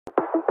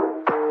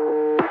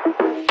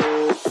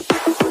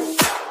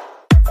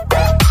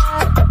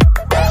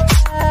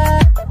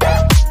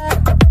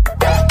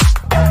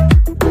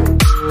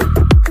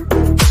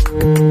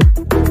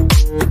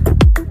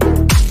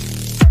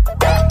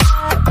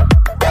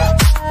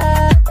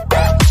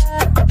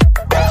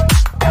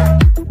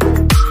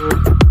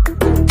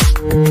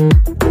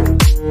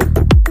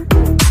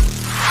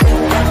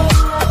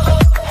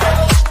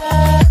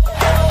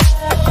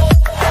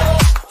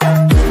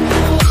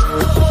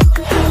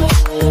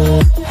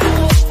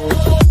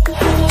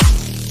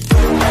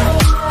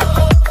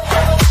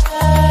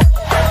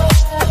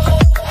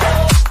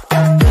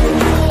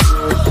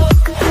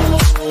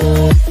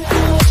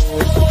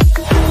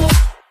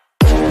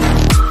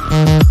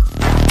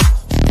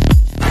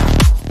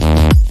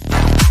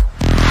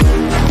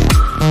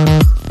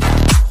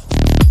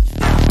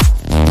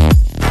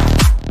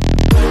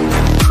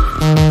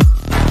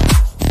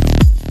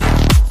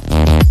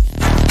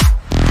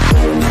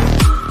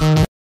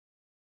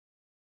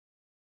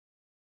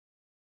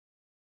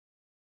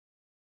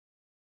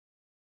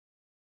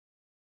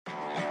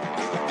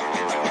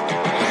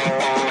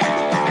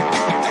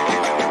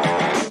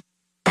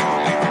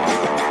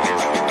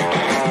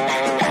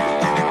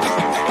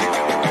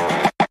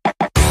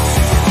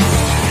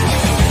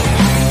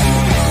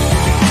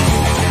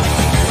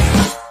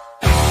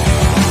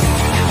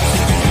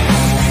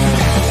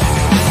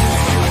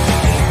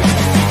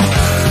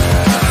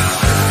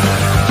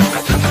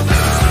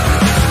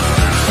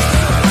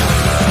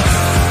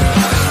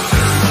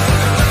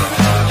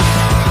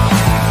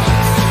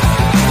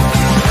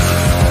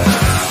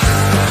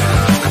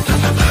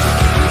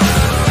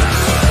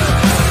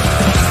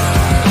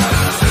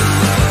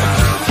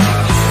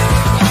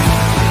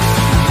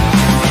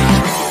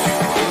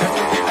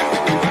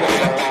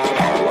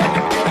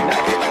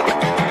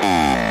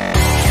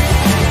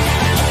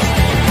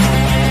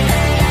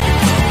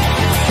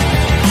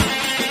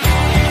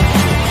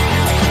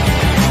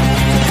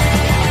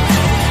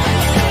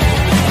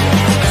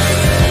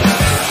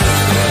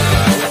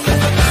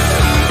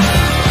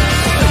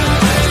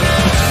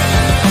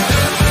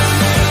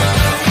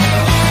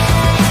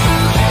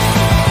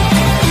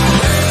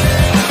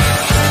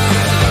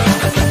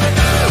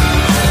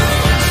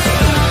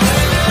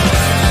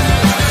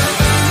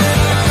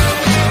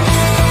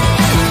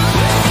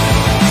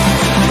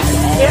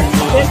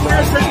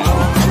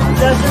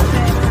Doesn't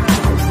matter.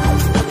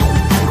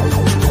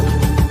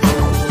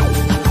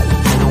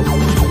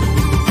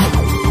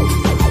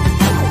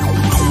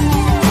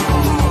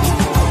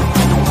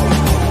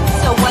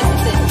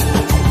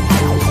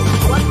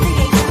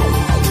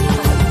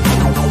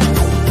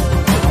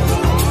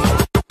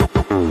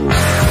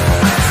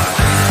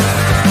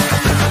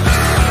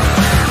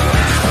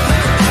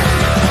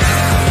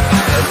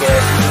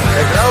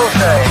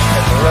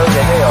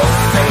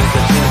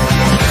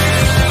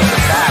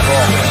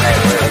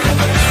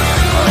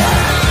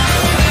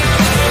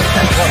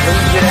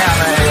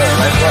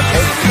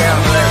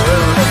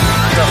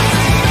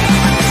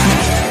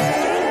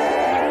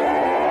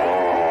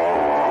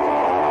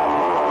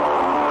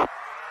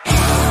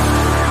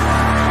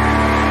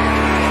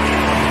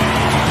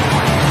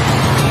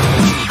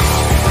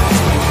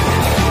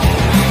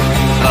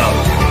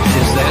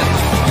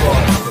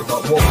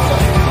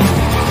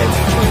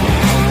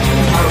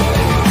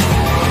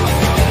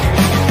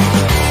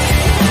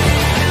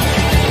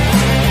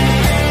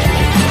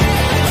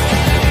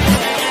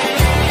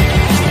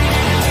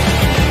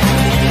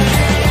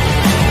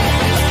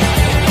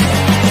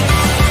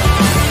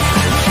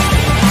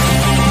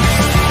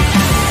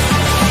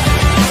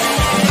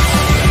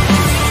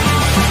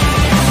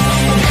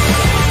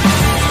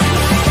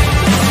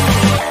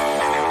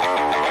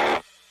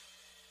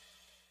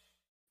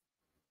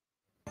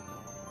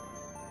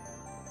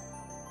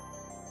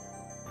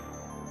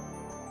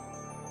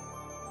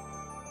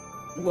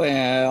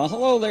 Well,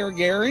 hello there,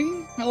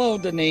 Gary. Hello,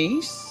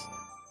 Denise.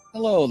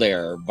 Hello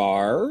there,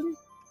 Barb.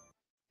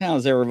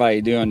 How's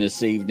everybody doing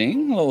this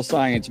evening? Hello,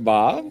 Science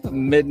Bob.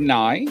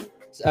 Midwest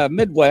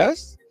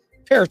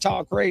Pair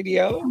Talk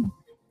Radio.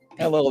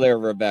 Hello there,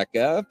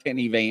 Rebecca.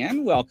 Penny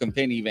Van. Welcome,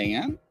 Penny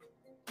Van.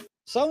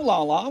 So,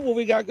 LaLa, what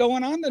we got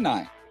going on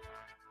tonight?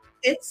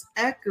 It's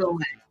echoing.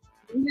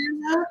 You hear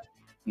that?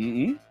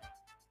 Mm-hmm.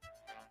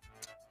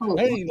 Oh,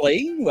 Hey,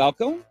 Lee.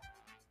 Welcome.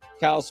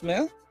 Kyle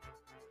Smith.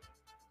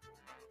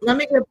 let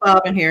me get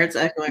Bob in here. It's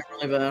echoing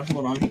really bad.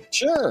 Hold on.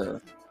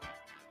 Sure.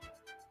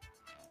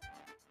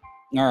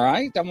 All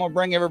right. I'm going to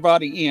bring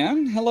everybody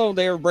in. Hello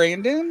there,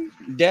 Brandon,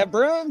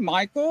 Deborah,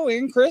 Michael,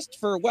 and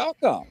Christopher.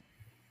 Welcome.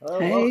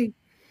 Hey.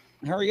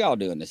 How are y'all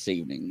doing this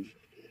evening?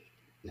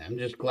 I'm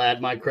just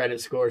glad my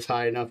credit score is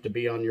high enough to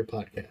be on your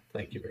podcast.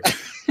 Thank you very much.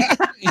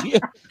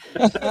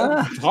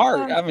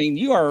 I mean,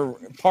 you are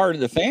part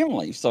of the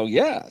family, so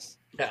yes.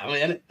 I'm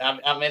in it.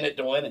 I'm in it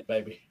to win it,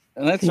 baby.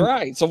 And that's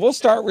right. So we'll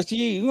start with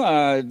you.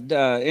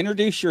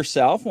 Introduce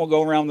yourself. We'll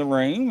go around the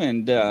room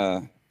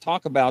and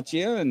talk about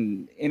you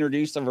and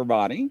introduce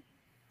everybody.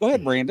 Go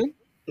ahead, Brandon.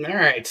 All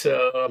right.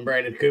 So I'm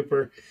Brandon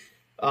Cooper,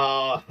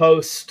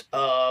 host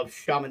of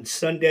Shaman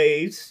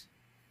Sundays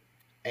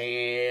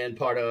and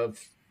part of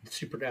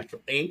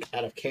Supernatural Inc.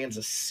 out of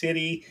Kansas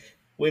City.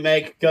 We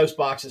make ghost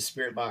boxes,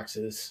 spirit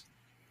boxes,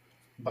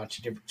 a bunch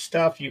of different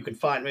stuff. You can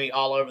find me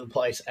all over the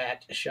place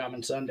at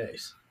Shaman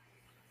Sundays.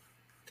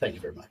 Thank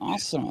you very much.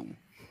 Awesome.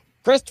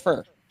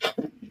 Christopher.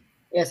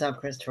 Yes, I'm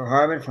Christopher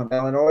Harmon from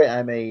Illinois.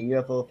 I'm a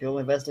UFO field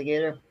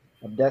investigator,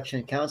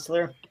 abduction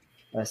counselor,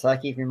 a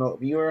psychic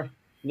remote viewer,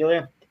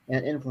 healer,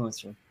 and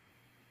influencer,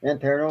 and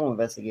paranormal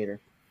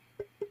investigator.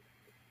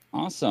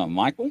 Awesome.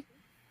 Michael?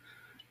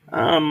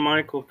 I'm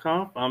Michael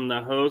Kopp. I'm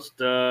the host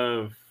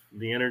of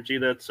The Energy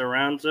That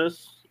Surrounds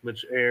Us,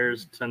 which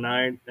airs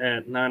tonight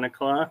at 9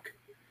 o'clock.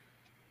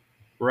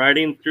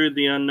 Writing Through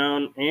the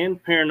Unknown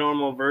and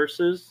Paranormal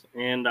Verses,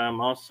 and I'm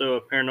also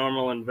a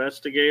paranormal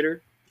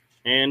investigator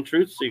and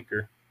truth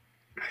seeker.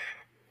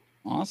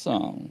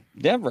 Awesome.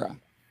 Deborah.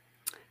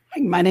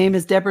 My name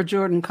is Deborah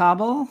Jordan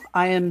Cobble.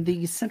 I am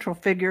the central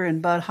figure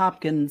in Bud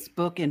Hopkins'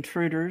 book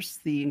Intruders,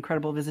 The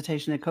Incredible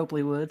Visitation at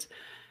Copley Woods,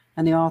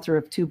 and the author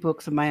of 2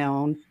 books of my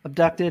own,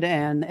 Abducted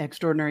and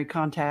Extraordinary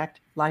Contact,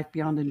 Life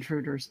Beyond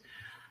Intruders.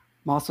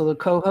 I'm also the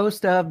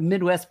co-host of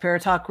Midwest Pair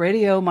Talk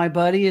Radio. My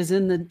buddy is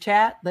in the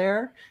chat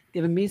there,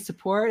 giving me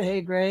support. Hey,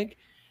 Greg.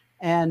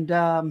 And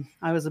I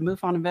was a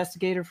MUFON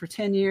investigator for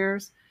 10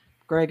 years.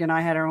 Greg and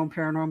I had our own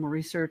paranormal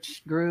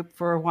research group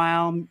for a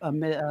while,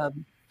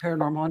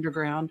 Paranormal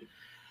Underground.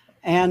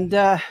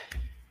 And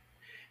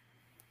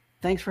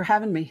thanks for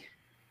having me.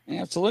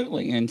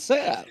 Absolutely. And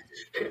Seth.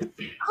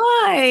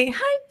 Hi.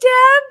 Hi,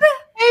 Deb.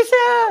 Hey,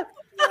 Seth.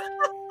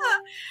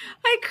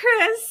 Hi,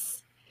 Chris.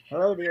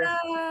 Hello, dear.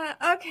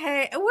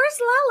 Okay.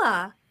 Where's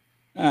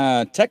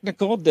LaLa?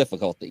 Technical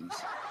difficulties.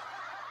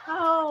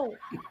 Oh.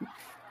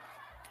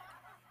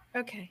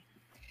 Okay.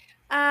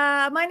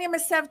 My name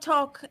is Sev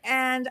Talk,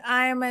 and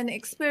I'm an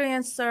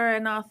experiencer,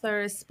 an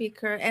author, a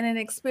speaker, and an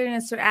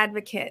experiencer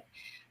advocate.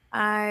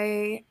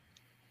 I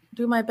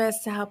do my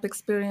best to help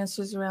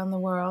experiencers around the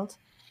world.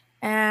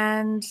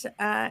 And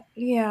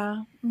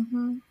yeah.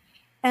 Mm-hmm.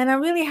 And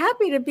I'm really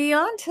happy to be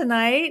on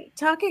tonight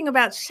talking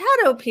about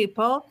shadow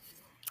people.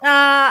 So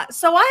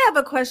I have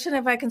a question,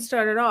 if I can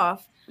start it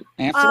off.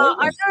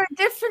 Absolutely. Are there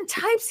different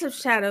types of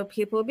shadow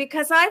people?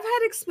 Because I've had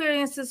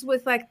experiences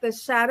with like the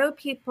shadow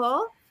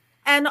people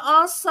and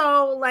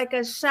also like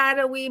a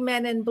shadowy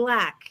men in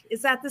black.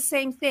 Is that the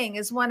same thing?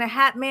 Is one a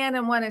hat man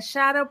and one a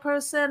shadow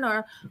person,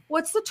 or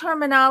what's the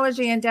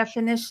terminology and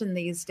definition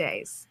these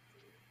days?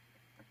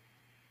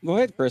 Go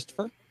ahead,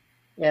 Christopher.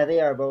 Yeah,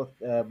 they are both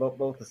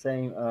the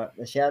same.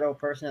 The shadow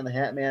person and the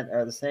hat man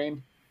are the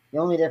same. The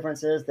only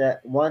difference is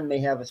that one may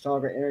have a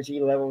stronger energy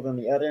level than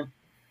the other,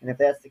 and if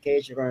that's the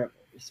case, you're going to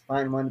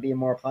find one to be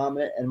more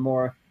prominent and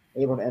more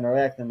able to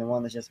interact than the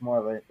one that's just more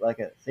of a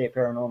say a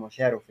paranormal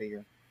shadow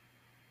figure.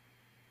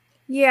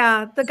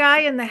 Yeah, the guy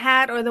in the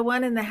hat or the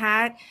one in the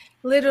hat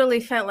literally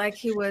felt like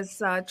he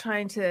was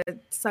trying to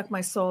suck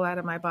my soul out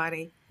of my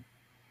body.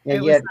 Yeah, It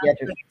you was have, not you have a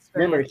to good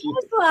remember to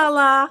experience. keep. Hi,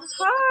 LaLa.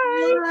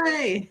 Hi.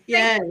 Yay! Thank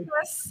Yay! you,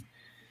 Chris.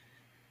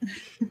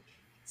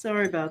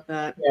 Sorry about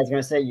that. Yeah, I was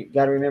going to say you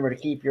got to remember to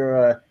keep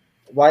your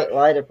white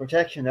light of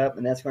protection up,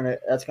 and that's going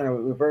to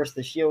reverse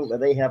the shield that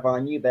they have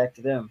on you back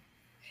to them.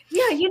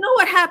 Yeah, you know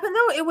what happened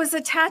though? It was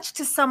attached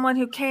to someone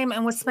who came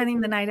and was spending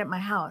the night at my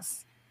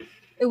house.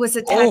 It was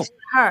attached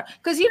to her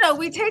because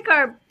we take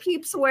our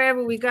peeps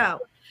wherever we go,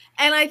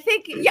 and I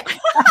think I should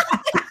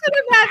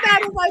have had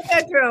that in my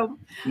bedroom.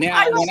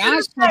 Now, when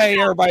I say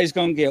everybody's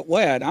going to get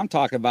wet, I'm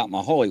talking about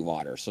my holy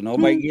water, so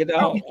nobody get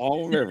all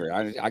over.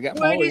 I got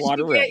my Where holy did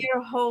water you get ready.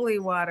 your holy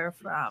water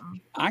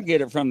from? I get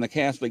it from the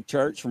Catholic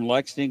Church from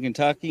Lexington,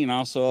 Kentucky, and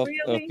also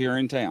up here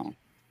in town.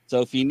 So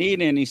if you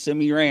need any, send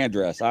me your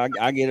address. I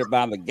get it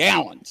by the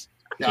gallons.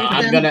 No,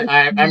 I'm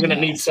gonna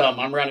need some.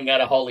 I'm running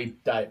out of Holy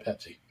Diet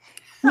Pepsi.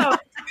 Oh.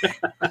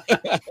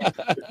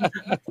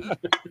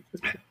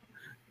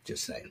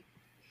 Just saying.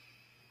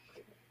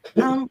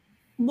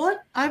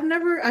 What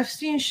I've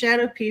seen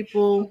shadow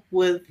people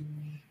with,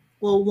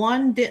 well,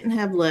 one didn't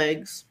have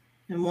legs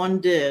and one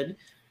did,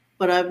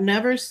 but I've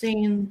never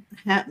seen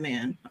Hat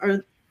Man.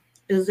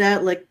 Is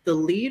that like the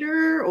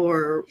leader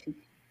or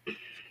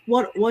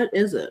what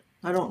is it?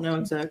 I don't know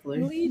exactly.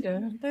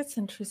 Leader. That's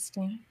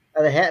interesting.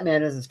 The Hat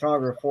Man is a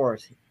stronger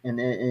force, and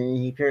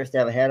he appears to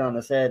have a hat on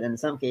his head. And in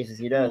some cases,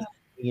 he does.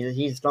 Yeah.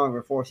 He's a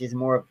stronger force. He's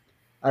more.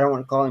 I don't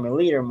want to call him a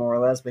leader, more or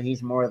less, but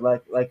he's more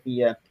like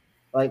the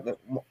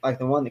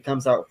one that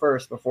comes out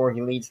first before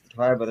he leads the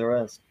tribe with the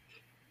rest.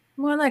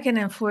 More like an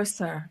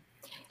enforcer.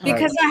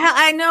 Because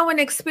I know an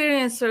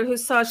experiencer who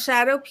saw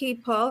shadow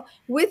people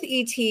with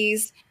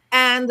ETs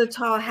and the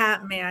tall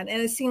hat man,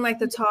 and it seemed like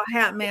the tall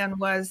hat man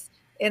was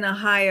in a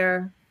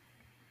higher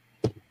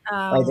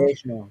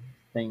vibrational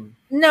thing.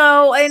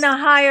 No, in a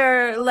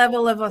higher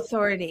level of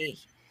authority.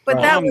 But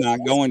Well, I'm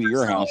not going to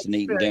your house and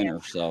eating dinner,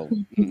 so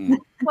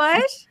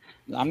what?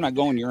 I'm not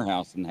going to your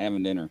house and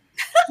having dinner.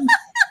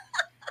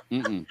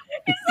 It's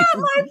not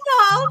my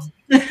fault.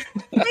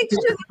 Make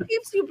sure the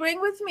peeps you bring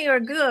with me are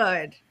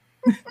good.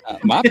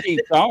 My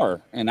peeps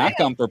are, and I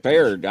come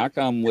prepared. I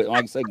come with,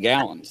 like I said,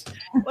 gallons.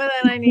 Well,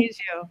 then I need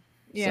you.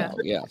 Yeah. So,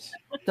 yes.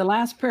 The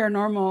last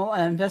paranormal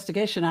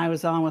investigation I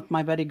was on with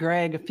my buddy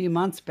Greg a few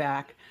months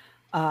back,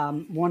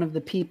 one of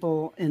the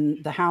people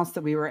in the house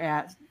that we were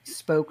at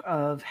spoke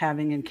of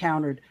having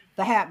encountered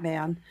the Hat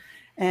Man,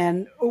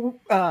 and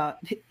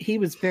he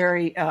was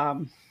very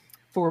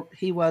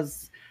he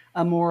was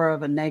a more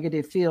of a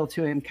negative feel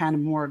to him, kind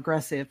of more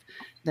aggressive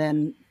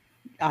than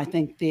I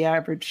think the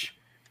average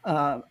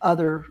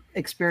other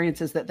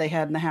experiences that they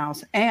had in the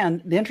house.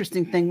 And the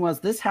interesting thing was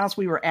this house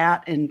we were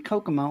at in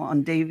Kokomo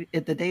at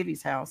the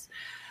Davies house,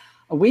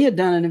 we had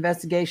done an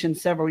investigation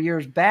several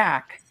years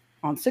back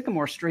on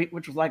Sycamore Street,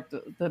 which was like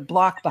the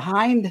block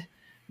behind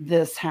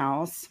this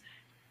house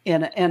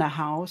in a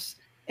house.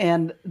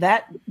 And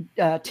that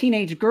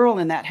teenage girl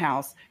in that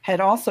house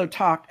had also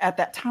talked at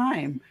that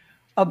time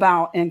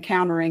about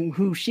encountering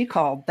who she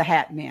called the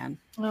Hat Man.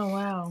 Oh,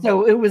 wow.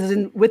 So it was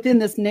within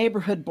this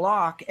neighborhood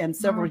block and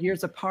several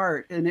years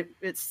apart. And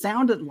it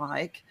sounded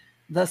like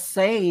the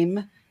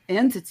same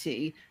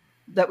entity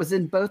that was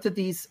in both of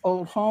these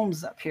old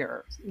homes up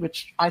here,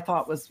 which I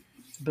thought was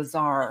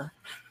bizarre.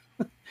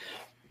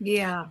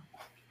 Yeah.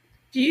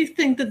 Do you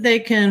think that they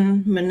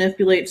can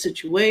manipulate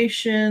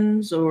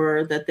situations,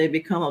 or that they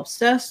become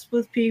obsessed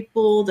with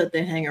people, that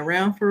they hang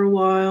around for a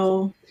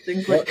while?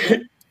 Things like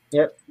that?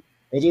 Yep.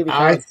 They do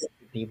become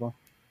people.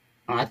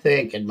 I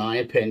think, in my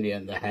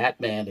opinion, the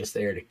Hat Man is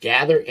there to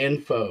gather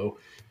info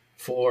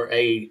for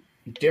a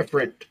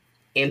different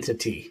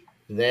entity.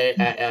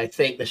 I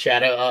think the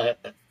shadow,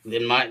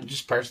 in my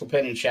just personal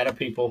opinion, shadow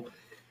people,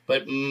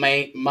 but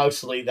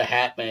mostly the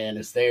Hat Man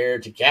is there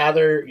to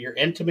gather your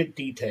intimate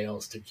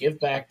details to give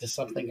back to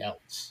something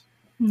else.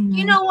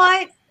 You know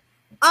what?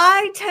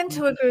 I tend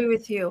to agree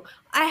with you.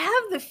 I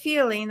have the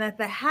feeling that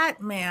the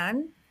Hat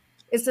Man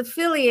is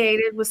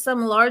affiliated with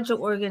some larger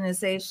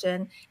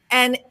organization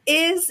and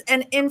is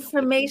an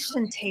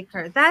information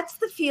taker. That's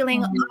the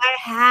feeling I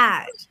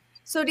had.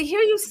 So to hear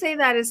you say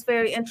that is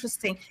very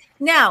interesting.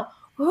 Now,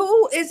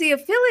 who is he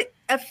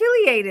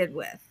affiliated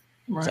with?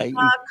 Right.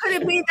 Could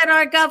it be that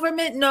our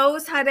government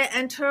knows how to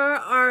enter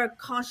our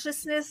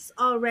consciousness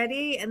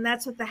already, and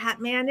that's what the Hat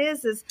Man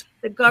is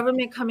the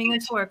government coming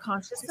into our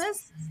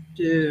consciousness?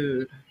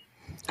 Dude.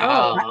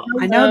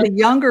 I know the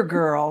younger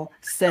girl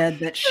said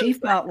that she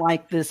felt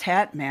like this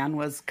hat man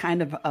was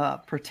kind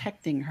of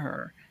protecting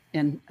her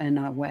in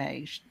a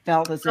way. She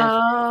felt as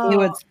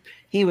if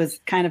he was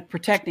kind of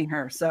protecting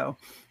her. So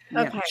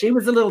yeah, she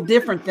was a little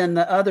different than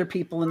the other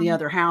people in the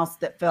other house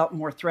that felt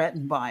more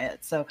threatened by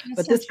it. So,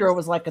 but this girl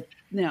was like a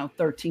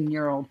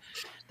 13-year-old.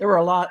 There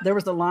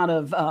was a lot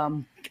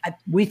of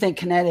we think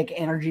kinetic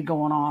energy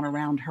going on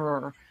around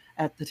her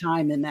at the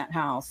time in that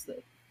house.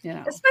 That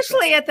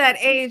especially at that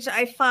age,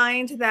 I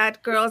find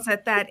that girls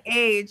at that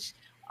age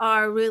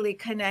are really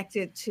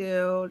connected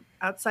to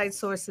outside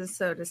sources,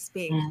 so to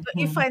speak. Mm-hmm. Don't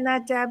you find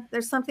that, Deb?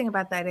 There's something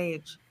about that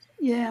age.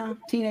 Yeah,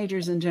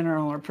 teenagers in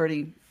general are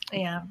pretty.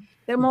 Yeah,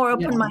 they're more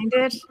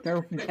open-minded.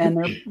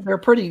 They're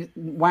pretty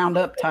wound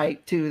up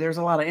tight too. There's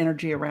a lot of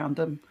energy around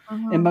them,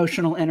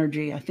 emotional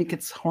energy. I think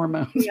it's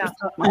hormones. Yeah.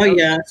 Oh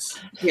yes,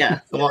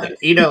 yeah. Well,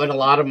 in a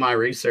lot of my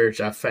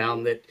research, I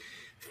found that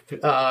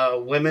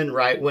women,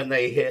 right when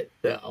they hit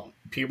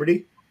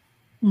puberty,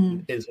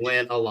 is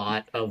when a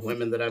lot of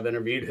women that I've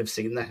interviewed have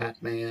seen the Hat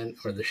Man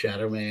or the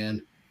Shadow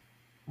Man.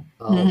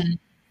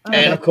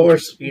 And of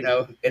course,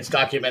 it's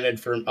documented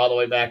from all the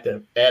way back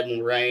to Ed and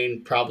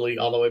Lorraine, probably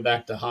all the way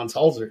back to Hans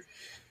Holzer,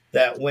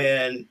 that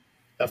when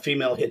a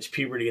female hits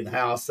puberty in the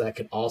house, that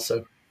can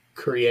also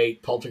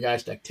create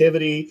poltergeist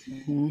activity.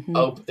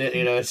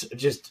 It's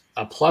just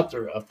a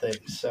plethora of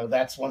things. So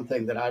that's one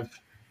thing that I've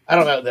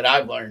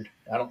learned.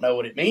 I don't know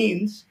what it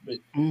means, but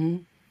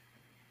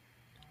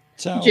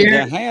so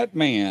the Hat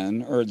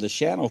Man or the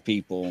Shadow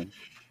people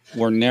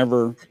were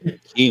never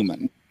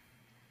human.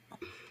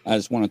 I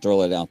just want to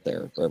throw it out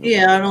there for everybody.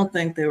 Yeah, I don't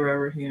think they were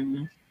ever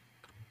human.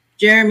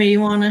 Jeremy,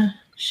 you want to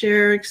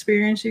share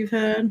experience you've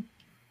had?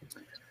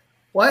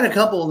 Well, I had a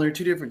couple, and they're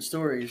two different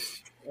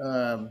stories.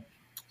 I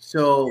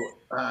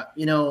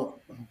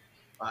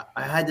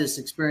had this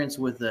experience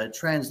with a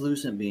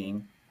translucent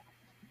being,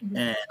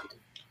 and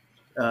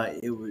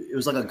it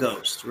was like a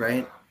ghost,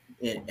 right?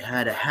 It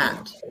had a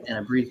hat and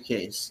a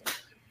briefcase,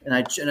 and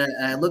I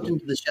looked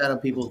into the shadow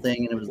people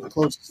thing, and it was the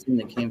closest thing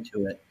that came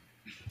to it.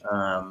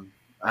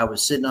 I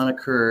was sitting on a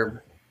curb,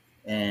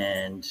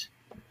 and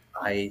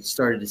I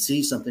started to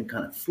see something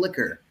kind of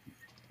flicker,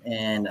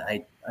 and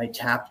I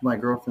tapped my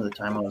girlfriend at the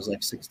time. I was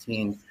like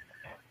 16.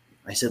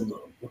 I said,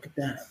 look at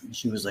that. And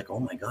she was like,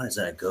 oh my God, is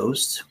that a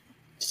ghost?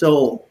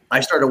 So I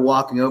started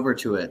walking over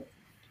to it,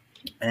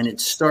 and it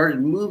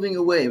started moving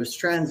away. It was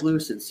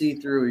translucent,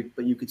 see-through,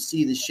 but you could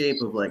see the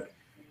shape of it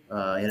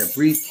had a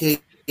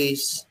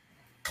briefcase,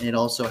 and it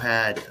also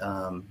had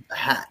a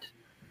hat.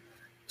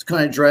 It's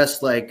kind of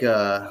dressed like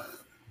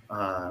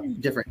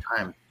different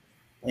time.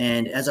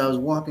 And as I was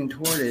walking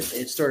toward it,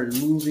 it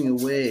started moving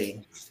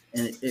away,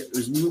 and it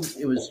was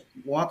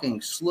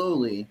walking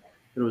slowly,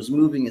 but it was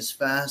moving as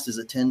fast as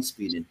a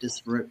 10-speed. It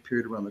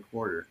disappeared around the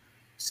corner.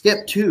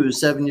 Skip 2,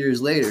 7 years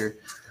later,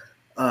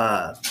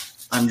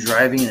 I'm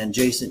driving in an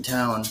adjacent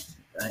town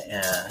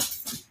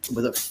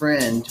with a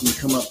friend. We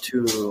come up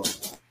to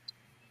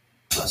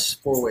a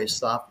four-way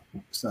stop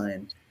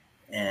sign,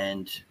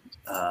 and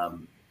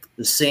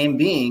the same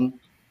being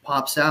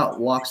pops out,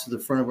 walks to the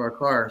front of our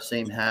car,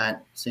 same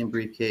hat, same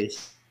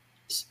briefcase.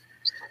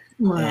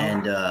 Wow.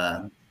 And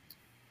a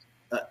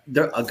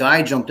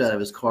guy jumped out of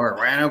his car,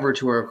 ran over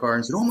to our car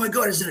and said, oh my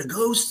God, is it a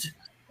ghost?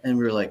 And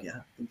we were like,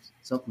 yeah,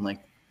 something like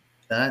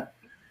that.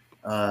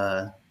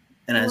 And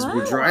as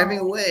we're driving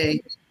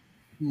away,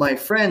 my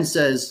friend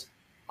says,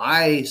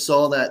 I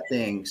saw that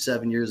thing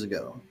 7 years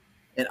ago,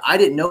 and I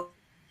didn't know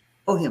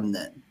him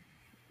then.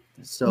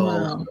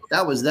 So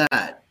that was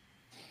that.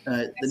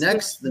 The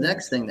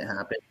next thing that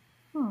happened.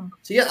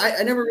 So yeah,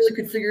 I never really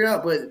could figure it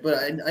out, but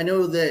I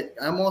know that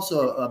I'm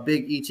also a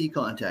big ET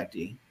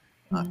contactee.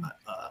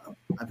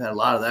 I've had a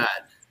lot of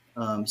that.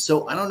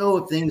 So I don't know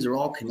if things are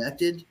all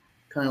connected,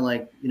 kind of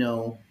like,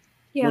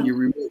 when you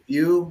remote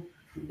view,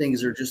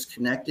 things are just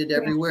connected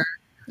everywhere.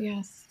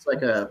 Yes. It's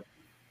like a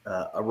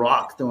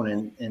rock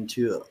thrown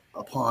into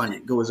a pond.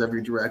 It goes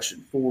every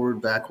direction,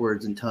 forward,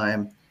 backwards in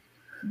time.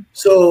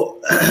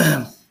 So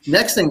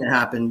next thing that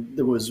happened,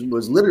 there was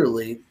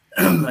literally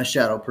a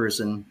shadow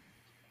person.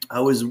 I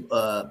was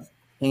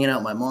hanging out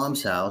at my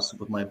mom's house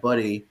with my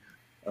buddy,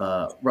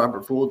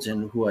 Robert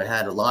Fulton, who I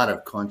had a lot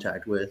of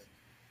contact with.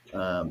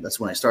 That's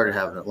when I started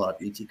having a lot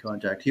of ET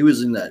contact. He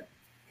was in that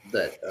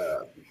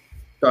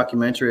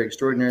documentary,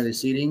 Extraordinarily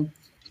Seating.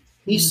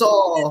 He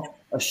saw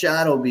a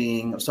shadow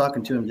being. I was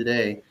talking to him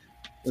today.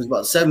 It was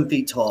about 7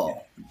 feet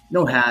tall,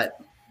 no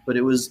hat, but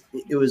it was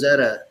at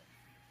a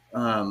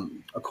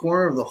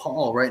corner of the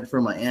hall right in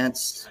front of my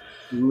aunt's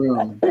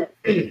room.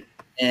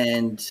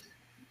 And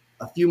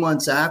a few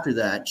months after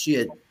that, she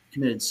had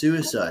committed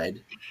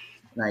suicide.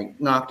 And I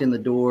knocked in the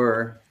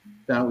door,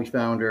 we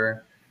found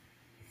her.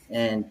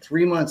 And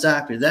 3 months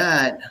after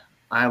that,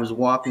 I was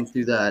walking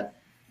through that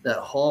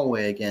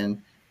hallway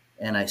again,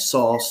 and I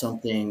saw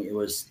something. It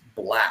was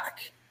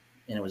black,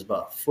 and it was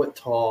about a foot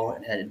tall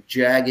and had a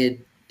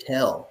jagged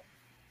tail.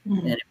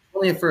 And it was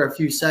only for a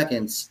few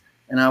seconds.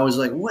 And I was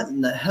like, what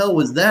in the hell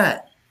was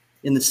that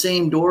in the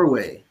same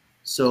doorway?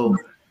 So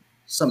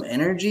some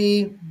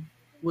energy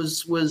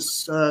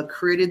was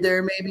created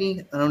there.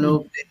 Maybe I don't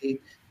know if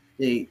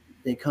they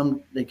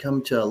come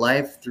to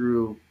life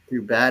through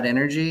bad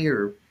energy,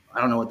 or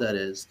I don't know what that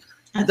is.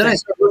 But then I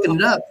started looking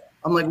it up.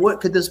 I'm like, what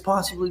could this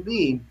possibly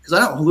be? Because I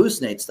don't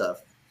hallucinate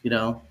stuff.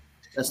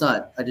 That's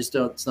not. I just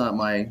don't. It's not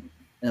my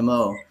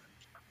MO.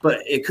 But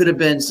it could have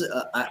been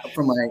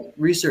from my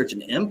research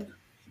an imp.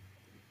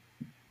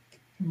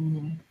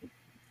 I'm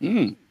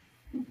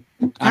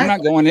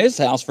not going to his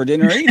house for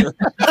dinner either.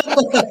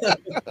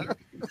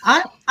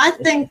 I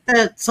think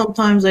that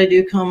sometimes they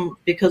do come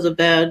because of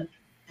bad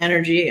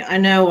energy. I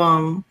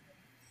know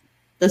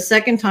the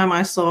second time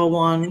I saw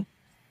one,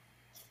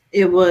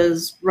 it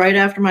was right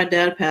after my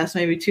dad passed,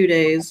 maybe 2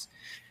 days.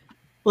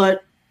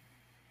 But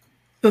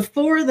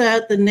before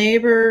that, the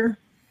neighbor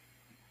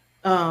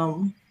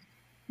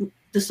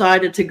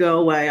decided to go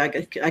away.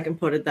 I can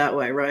put it that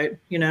way, right?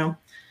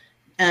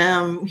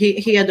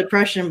 He had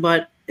depression,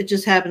 but it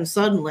just happened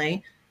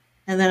suddenly.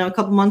 And then a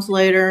couple months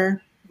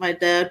later, my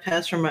dad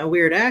passed from a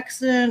weird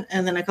accident.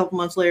 And then a couple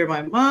months later,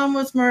 my mom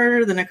was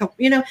murdered.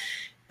 Then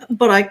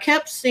but I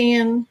kept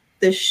seeing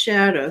this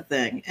shadow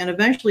thing. And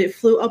eventually it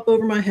flew up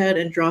over my head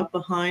and dropped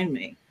behind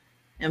me.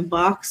 And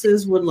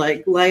boxes would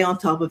lay on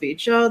top of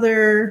each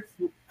other,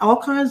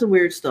 all kinds of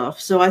weird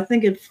stuff. So I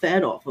think it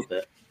fed off of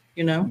it,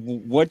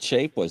 What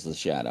shape was the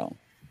shadow?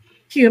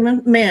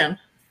 Human, man,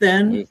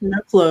 thin, no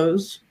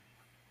clothes.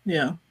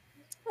 Yeah.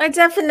 I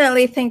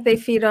definitely think they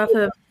feed off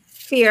of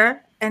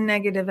fear and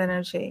negative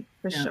energy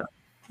for sure.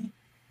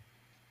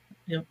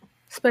 Yep.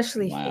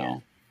 Especially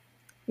fear.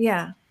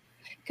 Yeah.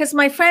 Because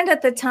my friend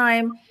at the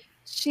time,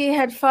 she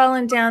had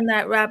fallen down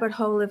that rabbit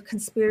hole of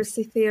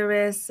conspiracy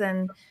theorists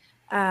and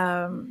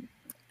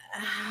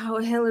how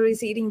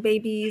Hillary's eating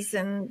babies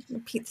and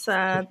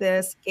pizza,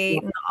 this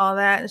gate and all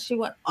that. And she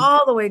went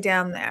all the way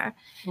down there.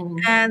 Mm-hmm.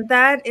 And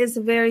that is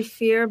a very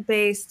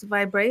fear-based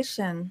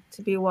vibration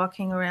to be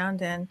walking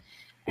around in.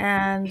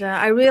 And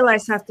I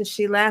realized after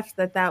she left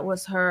that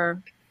was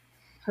her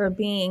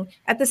being.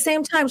 At the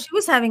same time, she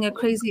was having a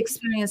crazy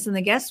experience in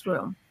the guest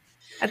room.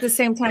 At the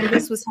same time,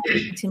 this was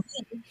happening to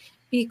me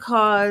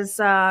because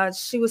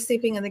she was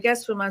sleeping in the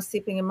guest room. I was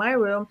sleeping in my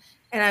room.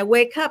 And I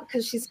wake up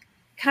because she's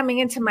coming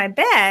into my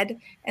bed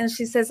and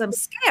she says, I'm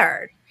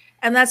scared.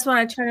 And that's when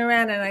I turn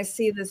around and I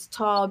see this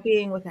tall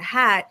being with a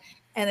hat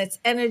and its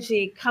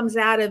energy comes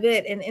out of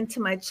it and into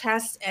my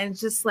chest and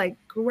just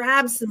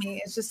grabs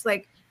me. It's just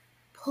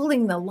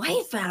pulling the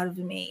life out of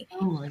me.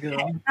 Oh my God.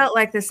 It felt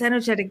like this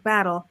energetic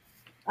battle.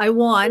 I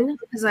won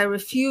because I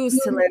refused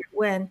to let it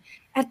win.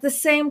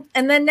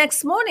 And then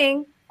next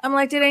morning, I'm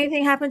like, did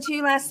anything happen to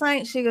you last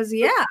night? She goes,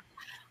 yeah.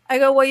 I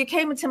go, well, you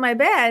came into my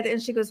bed.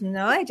 And she goes,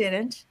 no, I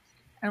didn't.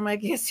 I'm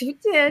like, yes, you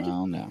did.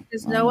 Oh, no. She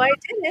goes, no, I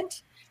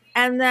didn't.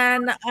 And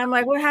then I'm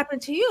like, what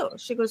happened to you?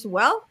 She goes,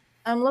 well,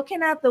 I'm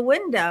looking out the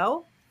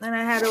window. And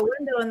I had a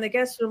window in the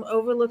guest room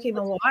overlooking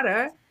the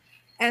water.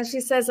 And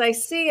she says, I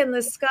see in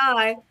the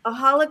sky a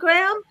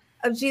hologram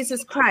of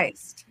Jesus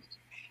Christ.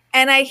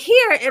 And I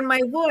hear in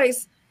my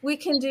voice, we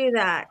can do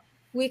that.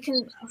 We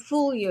can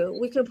fool you.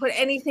 We can put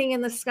anything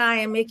in the sky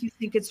and make you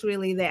think it's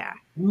really there.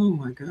 Oh,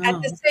 my God.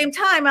 At the same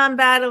time, I'm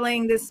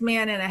battling this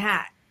man in a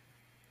hat.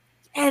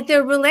 And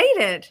they're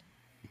related.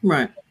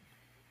 Right.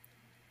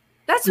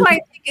 That's why I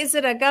think, is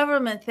it a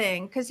government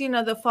thing? Because,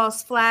 the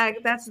false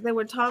flag, they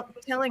were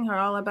telling her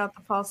all about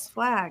the false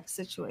flag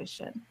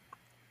situation.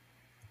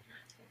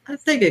 I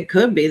think it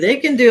could be. They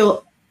can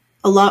do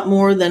a lot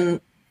more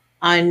than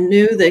I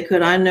knew they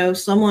could. I know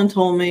someone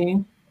told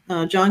me,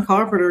 John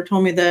Carpenter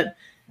told me that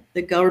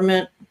the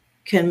government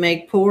can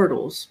make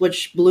portals,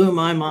 which blew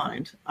my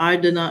mind. I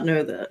did not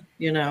know that,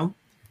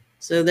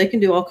 So they can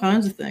do all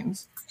kinds of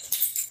things.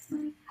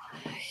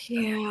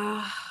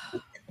 Yeah.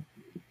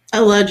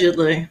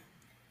 Allegedly.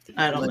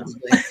 I don't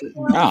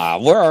know.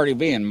 We're already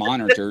being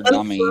monitored.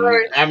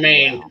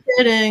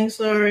 Kidding.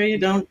 Sorry,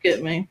 don't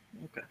get me.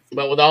 Okay.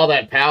 But with all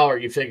that power,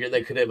 you figure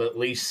they could have at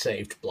least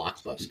saved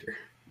Blockbuster.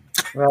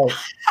 Right.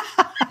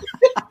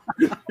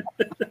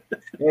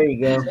 There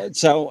you go.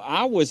 So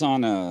I was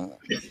on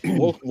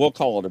we'll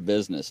call it a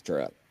business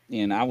trip,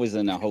 and I was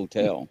in a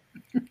hotel,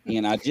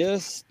 and I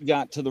just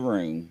got to the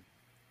room,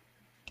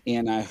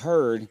 and I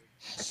heard,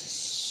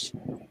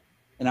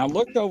 and I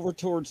looked over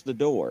towards the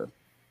door.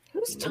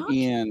 Who's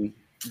talking? And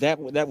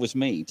that was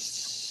me.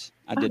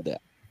 I did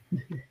that,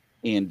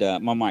 and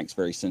my mic's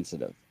very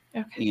sensitive.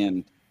 Okay.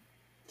 And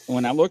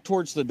when I looked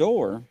towards the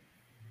door,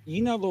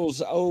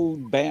 those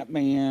old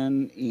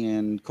Batman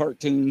in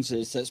cartoons,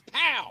 it says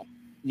 "pow."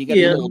 You got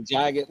the little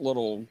jagged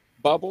little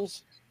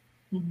bubbles.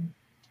 Mm-hmm.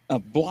 A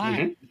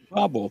black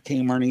bubble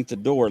came underneath the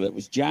door that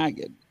was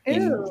jagged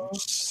and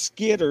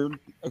skittered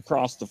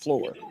across the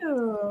floor.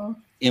 Ew.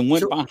 And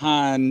went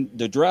behind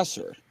the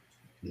dresser.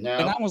 No.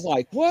 And I was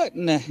like, what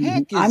in the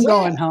heck is I'm that?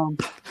 going home.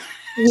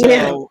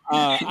 So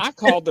I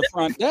called the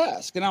front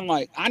desk and I'm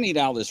like, I need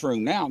out of this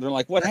room now. They're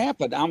like, what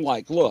happened? I'm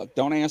like, look,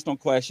 don't ask no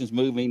questions.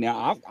 Move me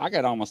now. I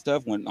got all my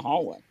stuff, went in the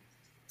hallway.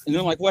 And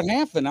they're like, what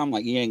happened? I'm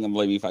like, you ain't gonna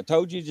believe me if I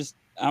told you.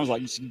 I was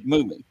like, just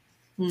move me.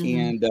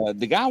 And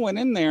the guy went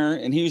in there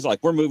and he was like,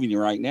 "We're moving you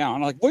right now."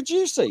 I'm like, "What'd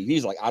you see?"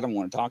 He's like, "I don't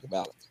want to talk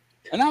about it."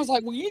 And I was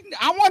like, "Well,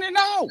 I want to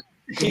know."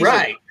 He's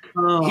Right.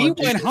 like, he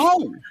went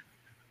home.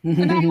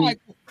 And I'm like,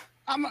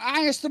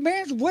 I asked the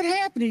manager, "What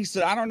happened?" He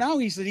said, "I don't know."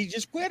 He said, "He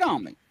just quit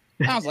on me."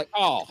 I was like,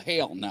 "Oh,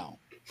 hell no.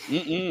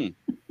 Mm-mm.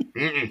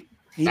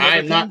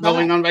 I'm not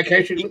going on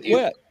vacation with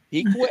you.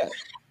 He quit.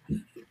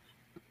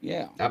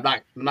 Yeah. I'm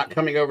not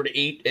coming over to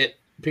eat at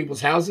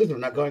people's houses. I'm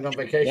not going on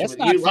vacation That's with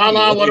not you. funny.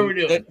 LaLa, what are we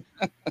doing?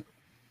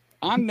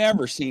 I've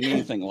never seen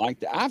anything like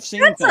that. I've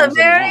seen That's a things in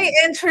very life.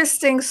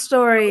 interesting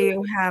story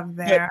you have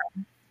there.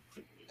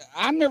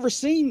 I've never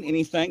seen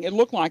anything. It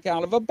looked like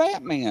out of a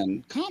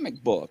Batman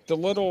comic book, the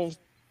little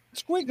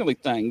squiggly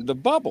thing, the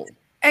bubble.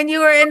 And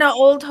you were in an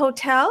old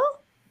hotel?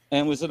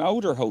 And it was an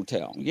older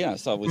hotel.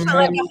 Yes, I was. So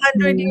like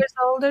 100 years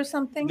old or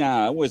something?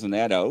 No, it wasn't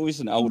that old. It was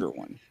an older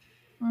one.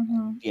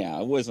 Mm-hmm.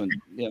 Yeah, it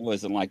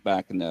wasn't like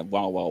back in the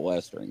Wild Wild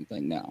West or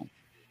anything. No.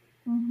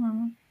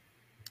 Mm-hmm.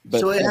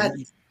 But so it had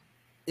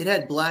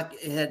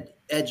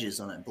edges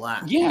on it,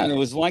 black. Yeah, it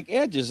was like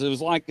edges. It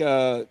was like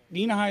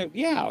you know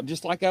how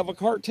just like out of a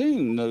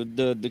cartoon,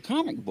 the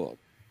comic book.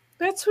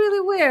 That's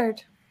really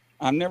weird.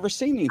 I've never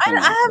seen anything.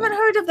 I haven't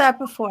heard of that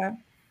before.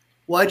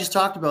 Well, I just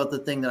talked about the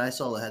thing that I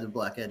saw that had the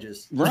black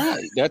edges.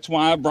 Right. That's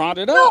why I brought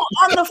it up. No,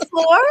 on the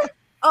floor?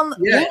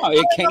 Yeah,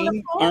 it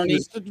came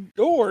underneath the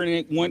door and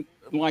it went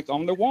like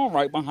on the wall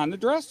right behind the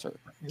dresser.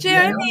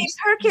 Jeremy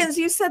Perkins,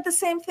 you said the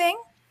same thing?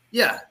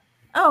 Yeah.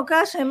 Oh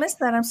gosh, I missed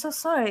that. I'm so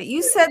sorry.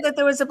 You said that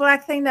there was a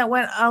black thing that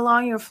went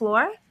along your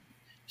floor?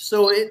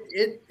 So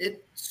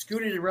it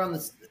scooted around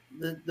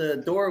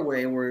the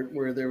doorway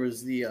where there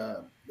was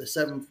the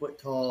 7 foot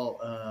tall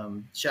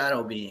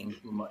shadow being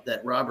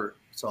that Robert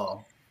saw.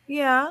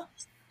 Yeah.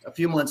 A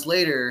few months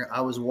later, I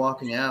was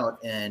walking out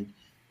and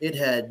it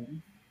had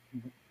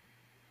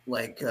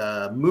like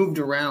moved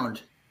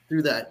around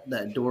through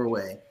that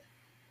doorway,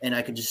 and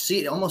I could just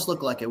see it. Almost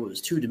looked like it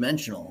was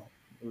 2-dimensional.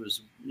 It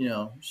was,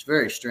 it's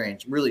very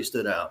strange. It really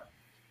stood out.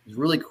 It was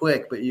really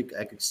quick, but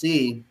I could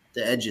see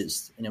the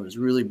edges, and it was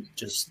really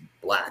just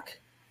black.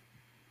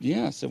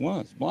 Yes, it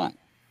was black.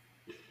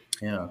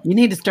 Yeah. You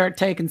need to start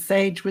taking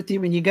sage with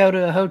you when you go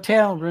to a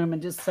hotel room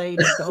and just sage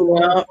the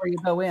hotel before you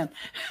go in.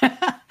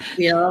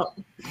 Yeah.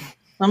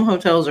 Some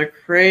hotels are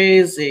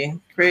crazy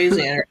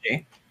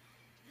energy.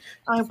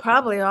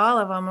 Probably all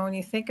of them when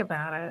you think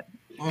about it.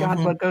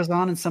 God, what goes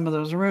on in some of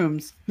those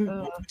rooms?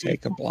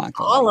 Take a black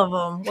light. All of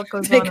them. What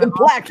goes Take on? a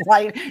black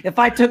light. If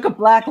I took a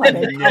black light,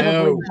 I'd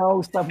probably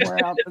go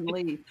somewhere else and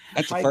leave.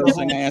 That's the first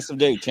thing I asked them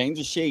to do. Change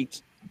the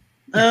sheets.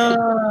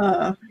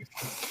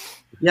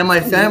 Yeah,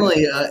 my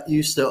family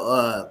used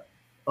to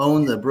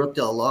own the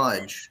Brookdale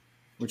Lodge,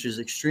 which is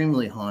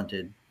extremely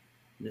haunted.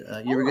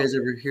 You guys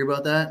ever hear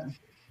about that?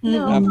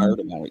 No. I've heard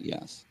about it,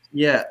 yes.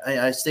 Yeah,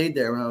 I stayed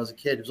there when I was a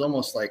kid. It was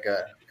almost like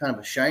a kind of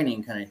a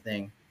Shining kind of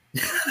thing.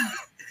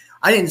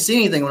 I didn't see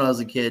anything when I was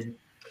a kid,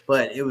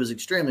 but it was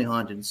extremely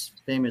haunted. It's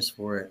famous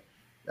for it.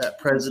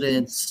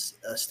 Presidents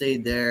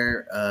stayed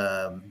there.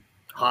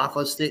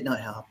 Hoffa stayed, not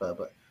Hoffa,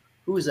 but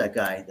who was that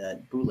guy,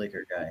 that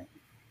bootlegger guy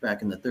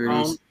back in the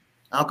 30s?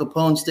 Al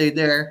Capone stayed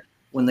there.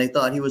 When they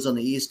thought he was on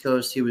the East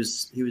Coast, he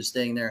was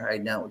staying there,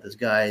 hiding out with his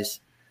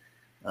guys.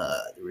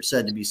 There were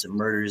said to be some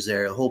murders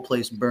there. The whole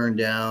place burned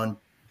down.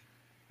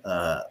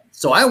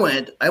 So I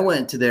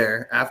went to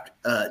there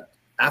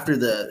after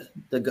the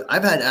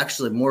I've had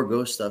actually more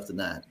ghost stuff than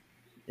that.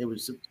 It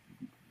was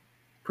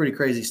pretty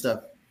crazy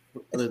stuff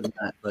other than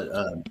that. But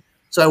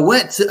so I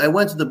went to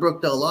the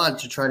Brookdale Lodge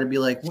to try to be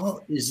like,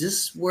 well, is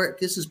this where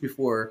this is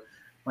before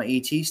my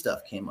ET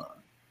stuff came on?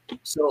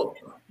 So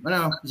I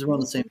don't know, it was around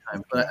the same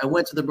time. But I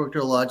went to the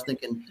Brookdale Lodge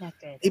thinking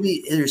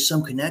maybe there's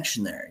some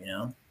connection there,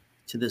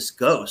 to this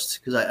ghost,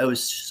 because I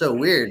was so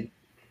weird. The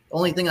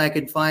only thing I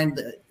could find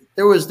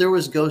there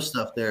was ghost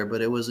stuff there,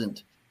 but it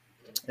wasn't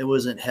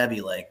heavy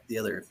like the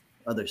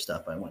other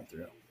stuff I went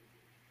through.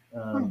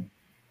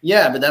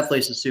 Yeah, but that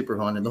place is super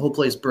haunted. The whole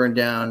place burned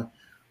down. A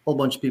whole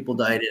bunch of people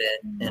died in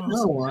it. And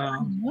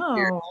wow.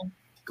 No.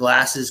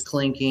 Glasses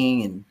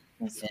clinking and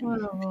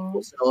horrible.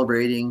 people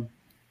celebrating.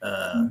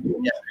 Yeah,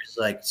 there's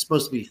like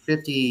supposed to be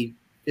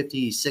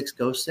 56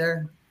 ghosts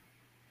there.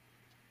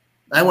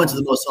 I went to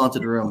the most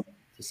haunted room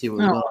to see what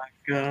was going on.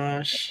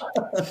 Gosh.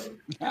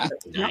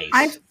 Nice.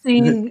 I've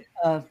seen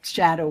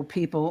shadow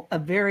people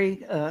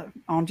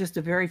on just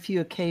a very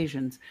few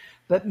occasions,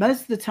 but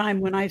most of the time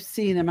when I've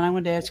seen them, and I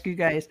wanted to ask you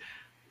guys,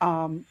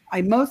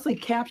 I mostly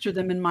capture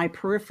them in my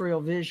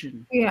peripheral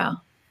vision. Yeah.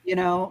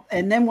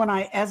 And then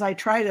as I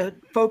try to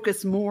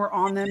focus more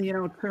on them,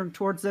 turn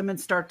towards them and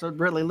start to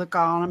really look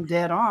on them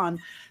dead on,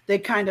 they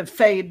kind of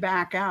fade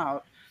back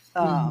out.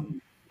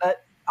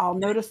 But I'll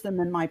notice them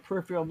in my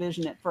peripheral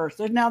vision at first.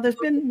 There's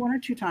been 1 or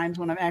 2 times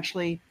when I've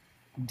actually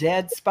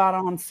dead spot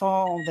on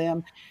saw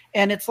them.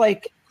 And it's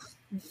like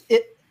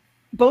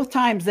both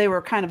times they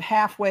were kind of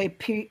halfway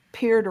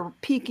peered or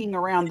peeking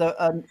around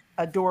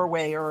a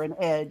doorway or an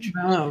edge.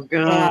 Oh,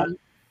 God. And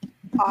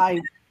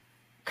I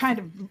kind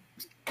of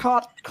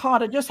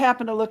caught it, just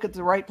happened to look at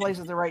the right place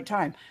at the right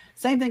time.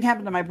 Same thing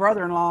happened to my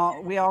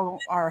brother-in-law.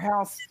 Our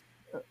house,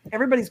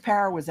 everybody's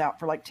power was out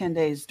for like 10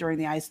 days during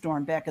the ice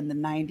storm back in the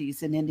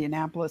 90s in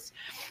Indianapolis.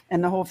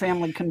 And the whole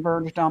family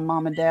converged on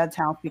mom and dad's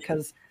house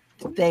because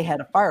they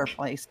had a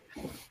fireplace.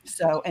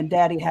 So, and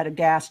daddy had a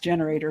gas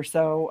generator.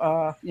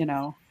 So,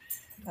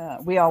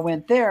 we all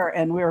went there,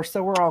 and we're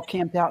all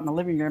camped out in the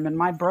living room. And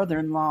my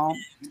brother-in-law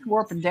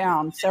swore up and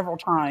down several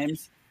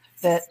times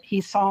that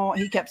he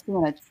kept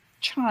seeing a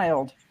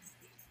child,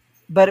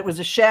 but it was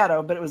a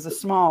shadow, but it was a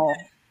small,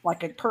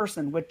 like a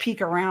person would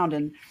peek around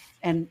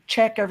and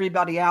check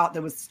everybody out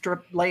that was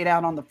laid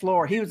out on the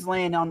floor. He was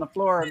laying on the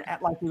floor and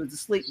act like he was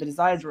asleep, but his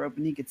eyes were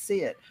open. He could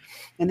see it.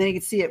 And then he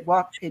could see it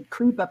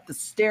creep up the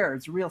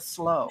stairs real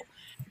slow.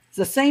 It's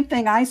the same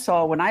thing I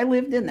saw when I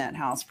lived in that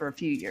house for a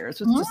few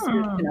years. It was just,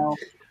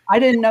 I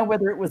didn't know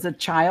whether it was a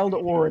child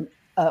or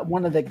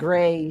one of the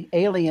gray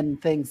alien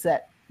things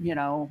that,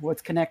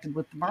 was connected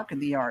with the mark in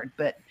the yard,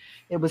 but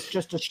it was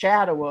just a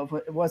shadow of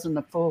it. It wasn't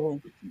a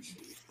full,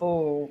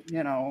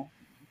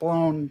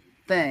 blown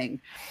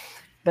thing.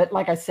 But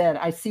like I said,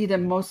 I see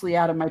them mostly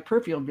out of my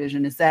peripheral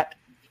vision. Is that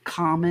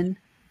common?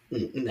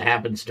 It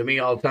happens to me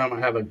all the time. I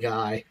have a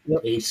guy,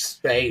 he's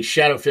a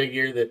shadow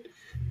figure that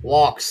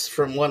walks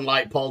from one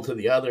light pole to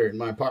the other in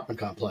my apartment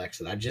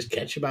complex, and I just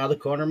catch him out of the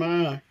corner of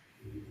my eye.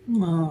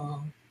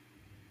 Oh.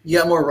 You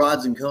got more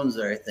rods and cones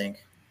there, I think.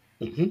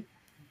 Mm-hmm.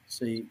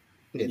 So it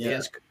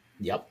is.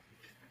 Yep.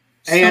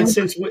 And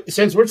since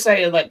we're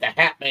saying like the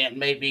Hat Man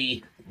may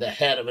be the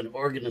head of an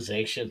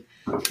organization,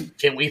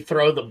 can we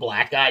throw the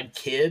black-eyed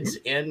kids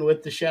in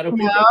with the shadow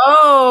people?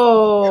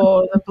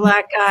 No, the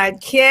black-eyed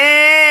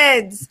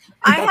kids.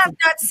 I have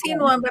not seen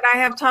one, but I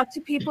have talked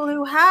to people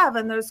who have,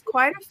 and there's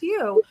quite a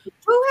few.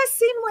 Who has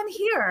seen one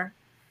here?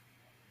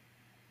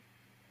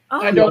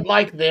 I don't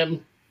like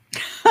them.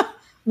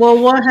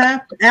 Well, what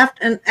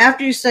happened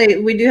after you say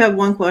we do have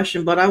one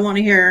question, but I want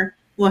to hear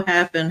what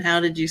happened. How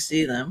did you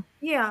see them?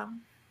 Yeah.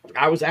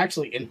 I was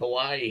actually in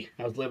Hawaii.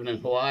 I was living in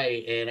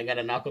Hawaii, and I got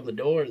a knock on the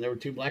door, and there were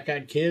two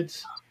black-eyed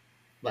kids,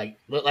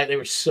 looked like they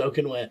were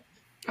soaking wet.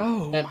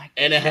 Oh,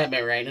 and it had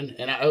been raining,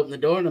 and I opened the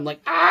door, and I'm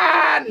like,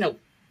 no,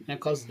 and I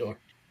closed the door.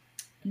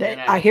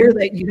 I hear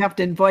that you have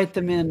to invite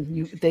them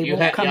in. They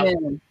won't come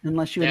in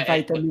unless you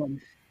invite them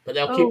in. But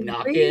they'll keep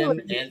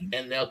knocking,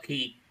 and they'll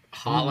keep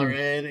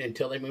hollering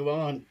until they move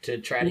on to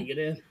try to get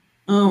in.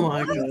 Oh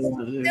my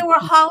God! They were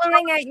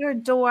hollering at your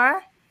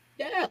door.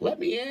 Yeah, let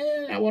me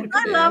in. I want to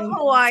come in. I love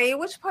Hawaii.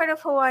 Which part of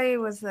Hawaii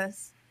was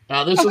this?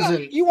 This was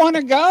in. You want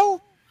to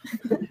go?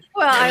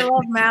 Well, I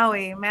love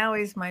Maui.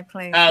 Maui's my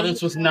place.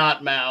 This was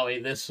not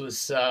Maui. This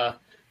was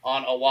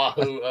on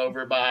Oahu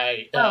over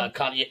by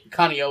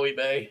Kaneohe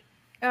Bay.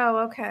 Oh,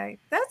 okay.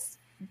 That's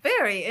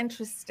very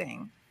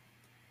interesting.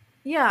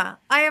 Yeah,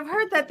 I have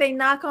heard that they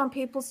knock on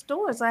people's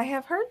doors. I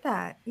have heard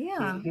that. Yeah.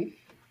 Mm-hmm.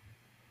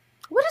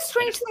 What a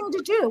strange thing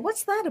to do.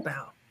 What's that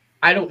about?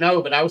 I don't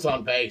know, but I was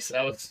on base.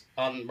 I was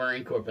on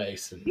Marine Corps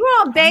base. And you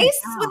were on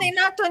base when they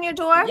knocked on your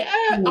door?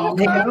 Yeah, all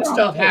kinds of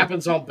stuff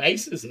happens on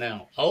bases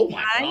now. Oh,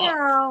 my God. I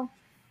know.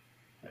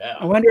 Yeah.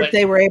 I wonder if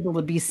they were able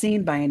to be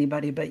seen by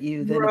anybody but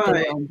you. Then if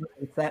they were on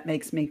base, that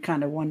makes me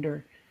kind of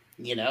wonder.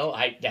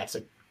 That's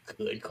a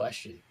good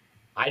question.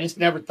 I just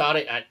never thought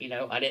it. I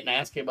didn't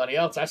ask anybody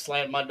else. I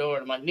slammed my door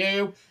and I'm like,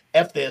 no,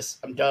 F this.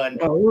 I'm done.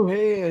 Oh,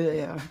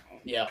 yeah.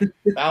 Yeah.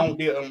 I don't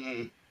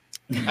deal.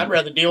 I'd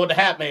rather deal with the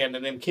Hat Man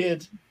than them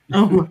kids.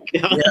 Oh my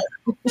God.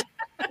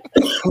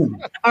 Yeah.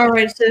 All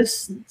right,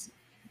 sis.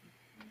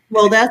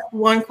 Well, that's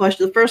one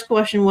question. The first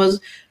question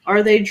was,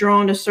 are they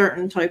drawn to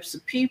certain types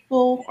of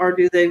people, or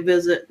do they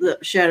visit the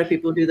shadow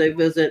people? Do they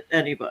visit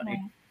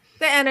anybody?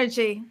 The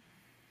energy,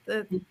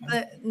 the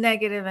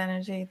negative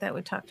energy that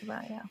we talked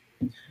about. Yeah.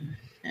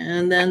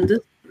 And then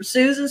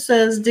Susan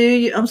says, "Do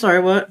you?" I'm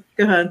sorry. What?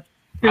 Go ahead.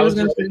 I was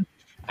going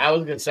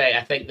to say,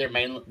 I think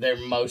they're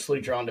mostly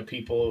drawn to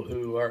people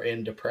who are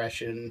in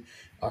depression,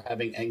 or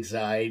having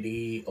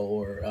anxiety,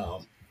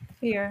 or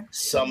fear,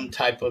 some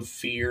type of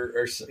fear,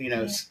 or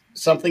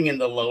something in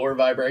the lower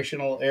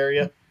vibrational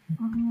area.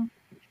 Mm-hmm.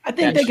 I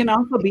think they can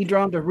also be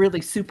drawn to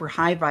really super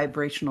high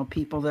vibrational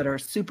people that are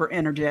super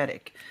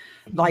energetic,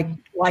 like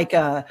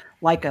a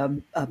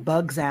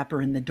bug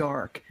zapper in the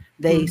dark.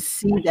 They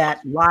see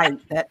that light,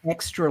 that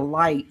extra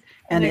light,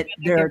 and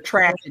they're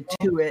attracted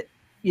to it.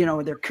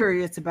 They're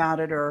curious about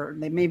it, or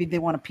maybe they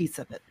want a piece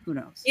of it. Who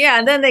knows? Yeah,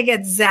 and then they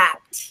get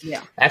zapped.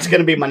 Yeah, that's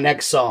going to be my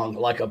next song,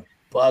 like a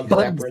bug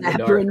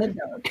zapper in the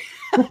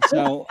dark.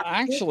 So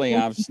actually,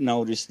 I've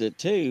noticed it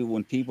too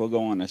when people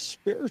go on a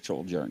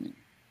spiritual journey.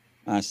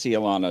 I see a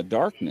lot of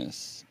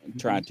darkness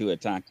try to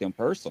attack them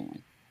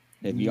personally.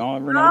 Have you all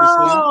ever noticed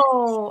that?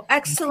 Oh,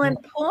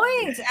 excellent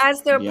point.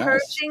 As they're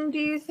purging, do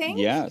you think?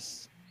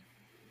 Yes.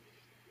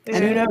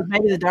 And who knows,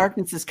 maybe the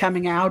darkness is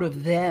coming out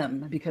of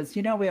them, because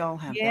we all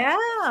have that.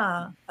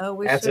 Yeah. Oh,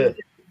 we should.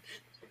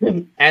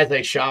 As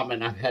a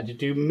shaman, I've had to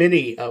do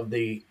many of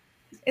the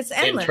endless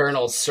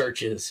internal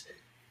searches.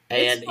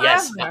 And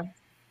yes,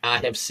 I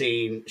have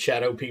seen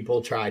shadow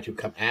people try to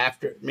come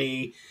after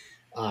me.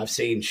 I've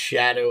seen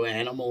shadow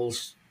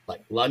animals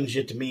lunge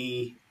at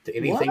me. to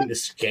anything to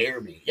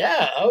scare me.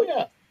 Yeah. Oh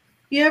yeah.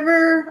 You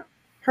ever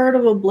heard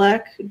of a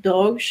black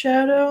dog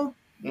shadow?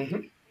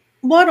 Mm-hmm.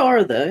 What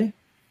are they?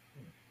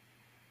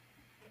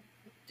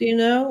 Do you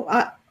know?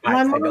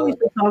 My mom know. used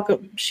to talk.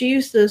 She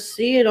used to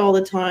see it all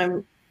the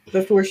time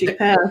before she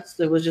passed.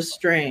 It was just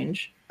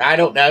strange. I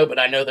don't know, but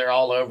I know they're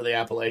all over the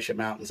Appalachian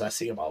Mountains. I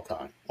see them all the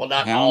time. Well,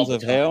 not all Hounds the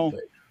of time, hell?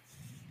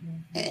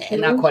 but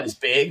not quite as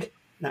big.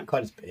 Not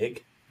quite as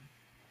big.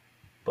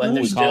 But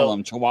they're We call still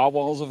them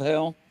chihuahuas of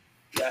hell.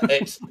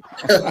 it's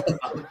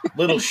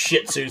little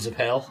Shih Tzus of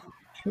hell.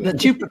 The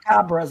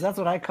chupacabras. That's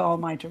what I call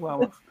my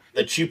chihuahuas.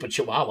 The Chupa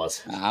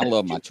Chihuahuas. I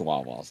love my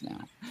chihuahuas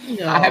now.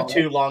 No. I have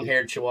 2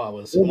 long-haired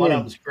Chihuahuas. And one of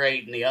them's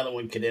great, and the other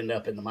one could end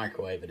up in the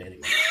microwave at any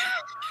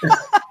minute.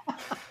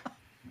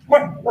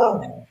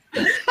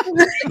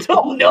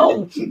 Oh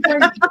no!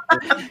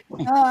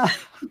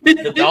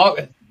 The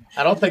dog.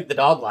 I don't think the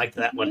dog liked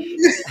that one.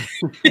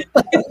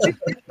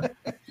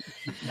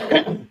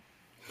 I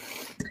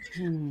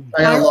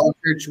got a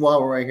long-haired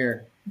Chihuahua right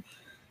here.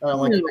 I don't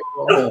like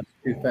to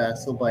too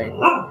fast. He'll bite.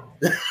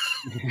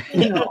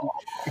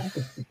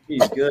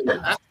 He's good.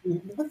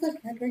 What the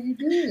heck are you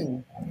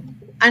doing?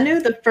 I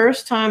knew the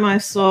first time I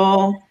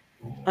saw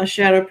a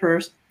shadow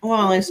person. Well,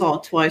 I only saw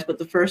it twice, but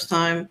the first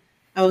time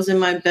I was in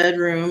my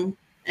bedroom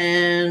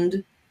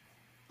and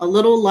a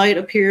little light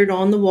appeared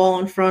on the wall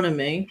in front of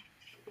me.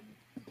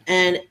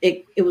 And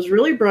it was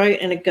really bright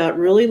and it got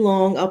really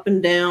long up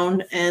and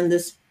down. And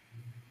this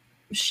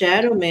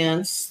shadow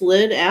man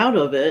slid out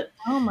of it.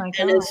 Oh my God.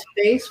 And his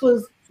face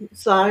was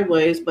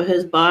sideways, but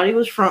his body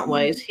was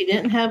frontways. He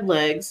didn't have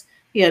legs.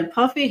 He had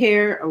puffy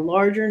hair, a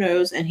larger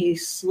nose, and he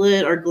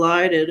slid or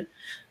glided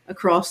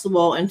across the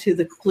wall into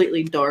the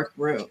completely dark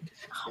room.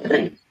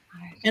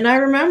 And I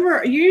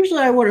remember,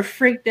 usually I would have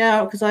freaked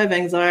out because I have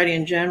anxiety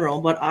in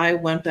general, but I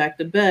went back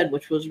to bed,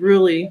 which was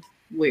really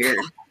weird.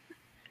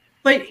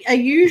 But I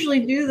usually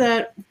do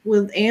that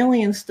with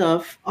alien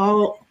stuff.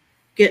 I'll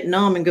get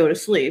numb and go to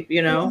sleep,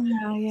 you know?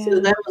 Yeah. So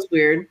that was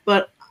weird.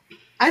 But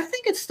I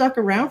think it stuck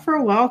around for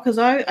a while because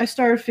I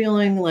started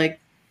feeling like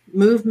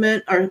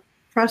movement or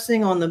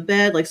pressing on the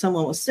bed, like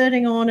someone was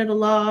sitting on it a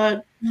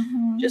lot.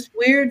 Mhm. Just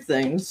weird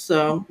things.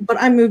 So, but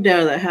I moved out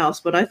of that house,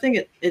 but I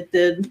think it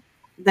did.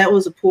 That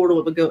was a portal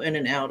it would go in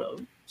and out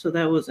of. So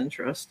that was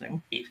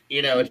interesting.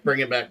 You know, it's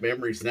bringing back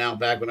memories now.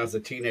 Back when I was a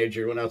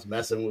teenager, when I was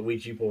messing with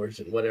Ouija boards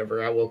and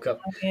whatever, I woke up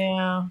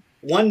Yeah.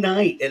 one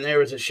night and there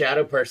was a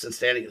shadow person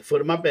standing at the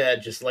foot of my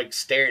bed, just like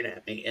staring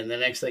at me. And the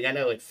next thing I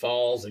know, it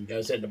falls and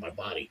goes into my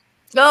body.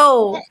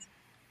 Oh.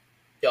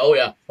 Oh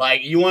yeah,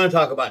 like you want to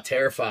talk about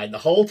terrified. The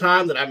whole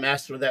time that I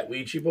messed with that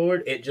Ouija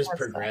board, it just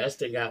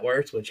progressed and got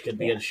worse, which could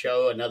be a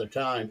show another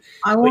time.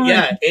 But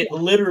yeah, it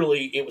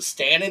was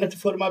standing at the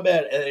foot of my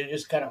bed and it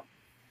just kind of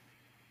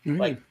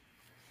like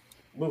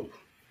moved.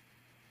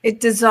 It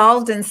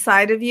dissolved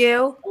inside of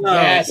you.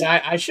 Yes,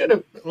 I should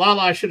have, LaLa.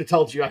 I should have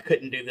told you I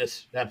couldn't do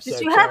this episode.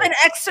 Did you have an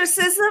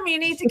exorcism? You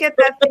need to get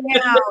that thing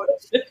out.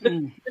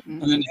 In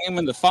the name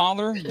of the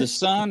Father, the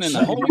Son, and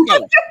the Holy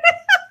Ghost.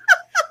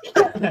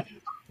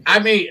 I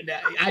mean,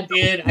 I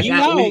did. You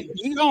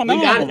know I'm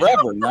a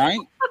reverend, right?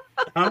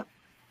 Huh?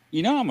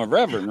 You know I'm a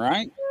reverend,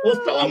 right? Well,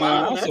 so I'm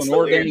also that's an the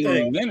weird ordained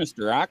thing.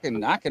 minister. I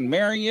can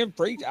marry you,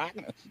 preach.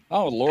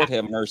 Oh Lord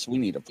have mercy, we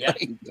need to pray. I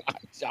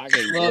can't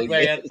Look, believe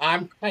man, it.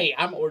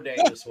 I'm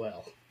ordained as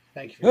well.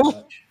 Thank you very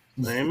much.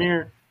 Same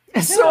here.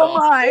 So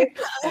am I.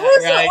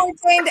 Who's Right. an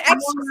ordained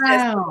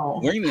exorcist? Wow.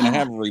 We're going to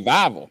have a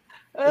revival.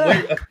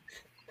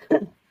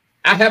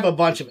 I have a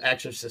bunch of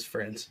exorcist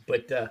friends,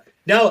 but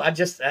no,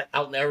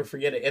 I'll never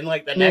forget it. And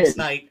like the next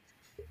night,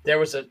 there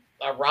was a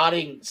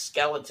rotting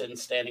skeleton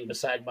standing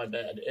beside my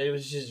bed. It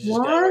was just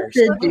What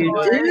did you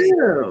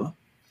do?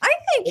 I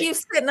think you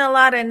sit in a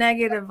lot of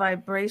negative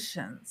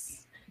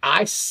vibrations.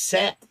 I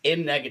sat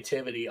in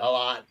negativity a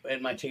lot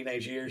in my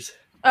teenage years.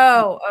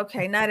 Oh,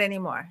 okay. Not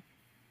anymore.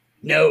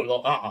 No.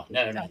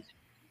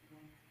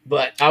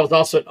 But I was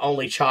also an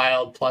only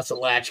child plus a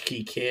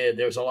latchkey kid.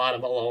 There was a lot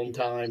of alone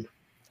time.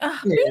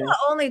 Being the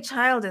only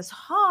child is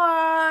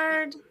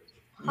hard.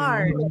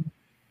 Hard.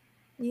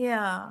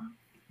 Yeah.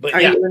 But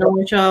Are yeah, you an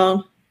only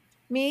child?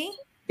 Me?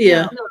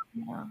 Yeah.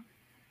 No.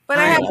 But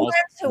I have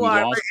friends who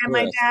are, lost and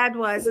my Chris. dad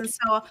was, and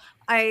so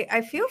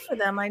I feel for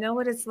them. I know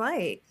what it's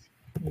like.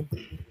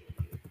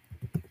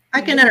 I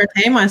can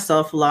entertain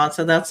myself a lot,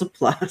 so that's a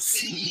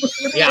plus.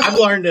 yeah, I've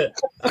learned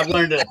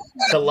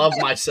to love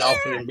myself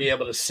and be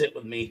able to sit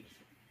with me.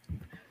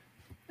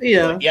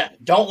 Yeah. But yeah,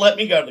 don't let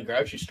me go to the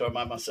grocery store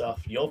by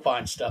myself. You'll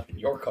find stuff in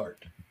your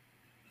cart.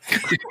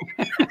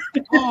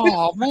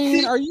 Oh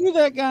man, are you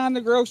that guy in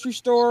the grocery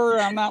store?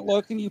 I'm not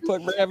looking. You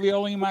put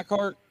ravioli in my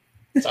cart.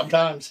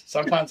 Sometimes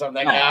I'm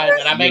that guy,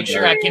 and I make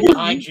sure I get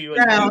behind you.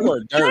 You are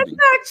dirty. That's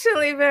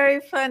actually very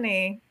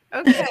funny.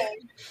 Okay.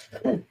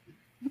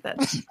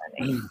 That's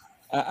funny.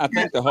 I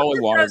think the holy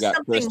water There's got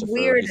something Christopher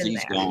weird because in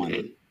he's there.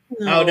 gone.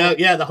 Oh no,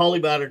 yeah, the holy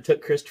water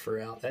took Christopher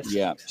out. That's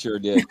Yeah, sure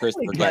did.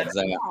 Christopher got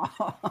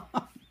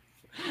zapped.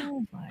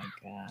 Oh my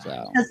god.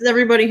 So Has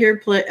everybody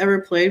here ever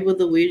played with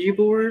the Ouija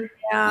board?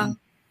 Yeah.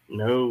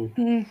 No.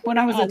 When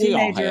I was a we all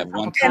teenager, have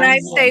one And I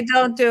time. say,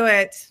 don't do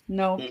it.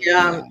 no.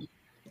 Yeah,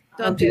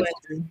 Don't do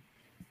it.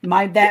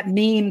 That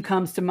meme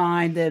comes to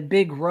mind, the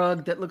big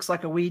rug that looks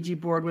like a Ouija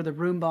board with a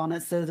Roomba on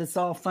it says it's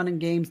all fun and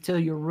games till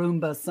your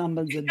Roomba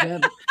summons the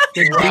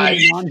Right.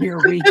 demon on your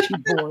Ouija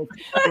board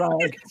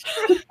rug.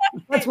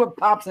 That's what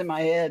pops in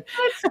my head.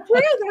 That's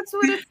true. That's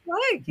what it's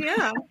like.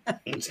 Yeah.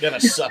 It's gonna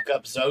suck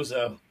up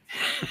Zozo.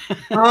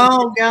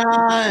 Oh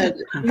God,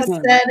 you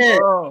said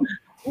it. Oh,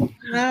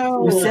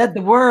 No, you said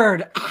the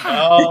word.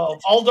 Oh,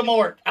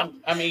 Voldemort.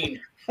 I mean,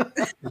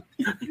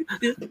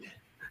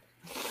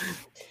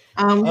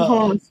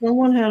 hold on.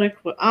 Someone had a.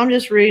 I'm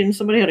just reading.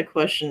 Somebody had a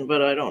question,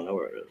 but I don't know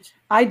where it is.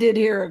 I did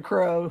hear a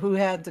crow. Who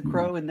had the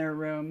crow in their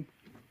room?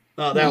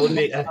 oh, that would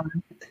be.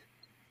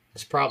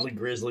 It's probably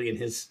Grizzly and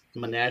his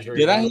menagerie.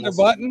 Did I hit a animals.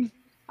 button?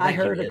 I think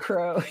you heard a did.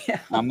 crow. Yeah.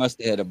 I must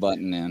have hit a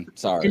button then.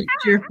 Sorry.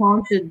 It's your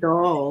haunted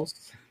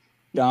dolls.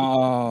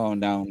 Oh,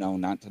 no,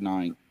 not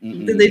tonight.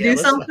 Did they do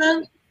let's-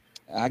 something?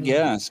 I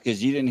guess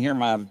because you didn't hear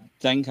my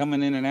thing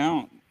coming in and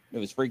out. It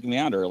was freaking me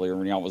out earlier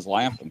when y'all was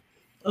laughing.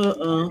 What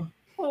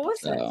was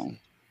it? So,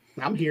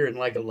 I'm hearing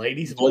like a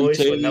lady's voice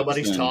Bluetooth when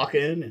nobody's and-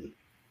 talking. And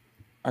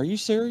are you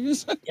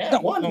serious? yeah,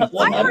 one. I heard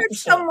 100%.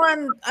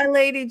 someone, a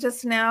lady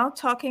just now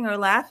talking or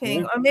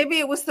laughing, or maybe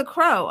it was the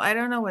crow. I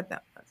don't know what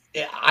that was.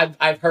 Yeah,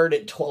 I've heard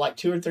it like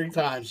 2 or 3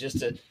 times.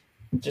 Just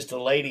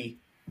a lady,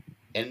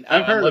 and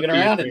I've heard I'm looking a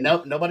few around and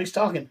things. nobody's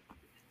talking.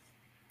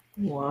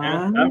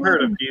 Wow. I've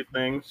heard a few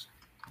things.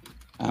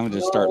 I'm gonna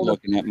just start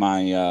looking at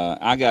my.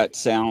 I got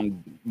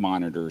sound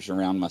monitors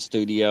around my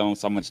studio,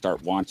 so I'm gonna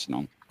start watching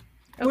them.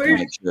 To Where's,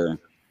 make sure.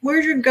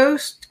 where's your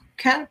ghost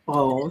cat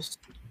balls?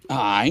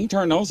 I ain't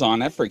turn those on.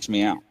 That freaks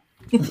me out.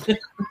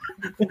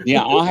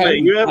 Yeah, I'll have.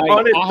 Wait, you have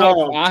haunted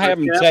dogs. I have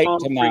them The cat taped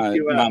balls to freak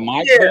you my out.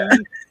 microphone,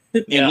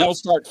 Yeah. and they'll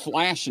start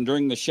flashing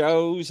during the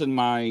shows and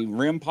my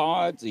REM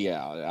pods.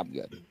 Yeah, I'm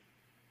good.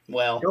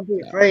 Well, Don't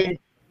be afraid.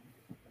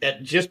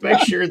 just make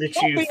sure that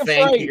Don't you be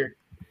thank afraid. your.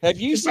 Have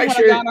you Just seen make what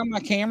sure- I got on my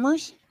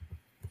cameras?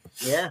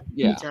 Yeah.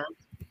 Yeah, Anytime.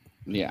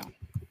 yeah.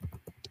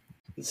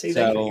 See,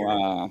 they can So hear it.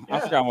 I Yeah,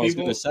 forgot what I was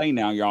people- going to say.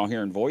 Now y'all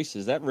hearing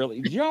voices. That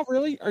really? Did y'all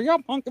really? Are y'all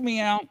punking me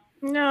out?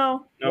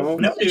 No. No,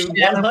 No, dude,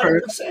 Yeah,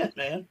 100%,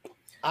 man.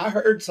 I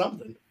heard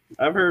something.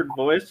 I've heard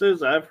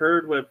voices. I've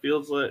heard what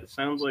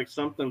sounds like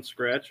something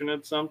scratching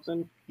at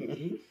something.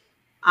 Mhm.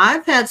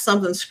 I've had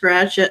something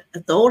scratch at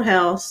the old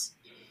house.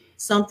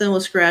 Something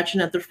was scratching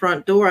at the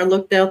front door. I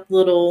looked out the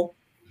little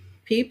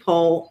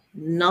peephole,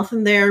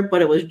 nothing there,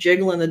 but it was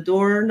jiggling the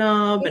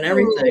doorknob and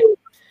everything.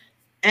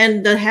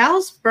 And the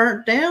house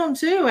burnt down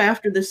too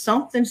after the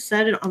something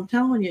set it. I'm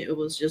telling you, it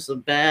was just a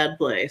bad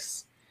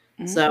place.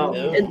 So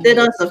Mhm. it did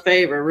us a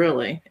favor,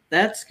 really.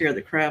 That scared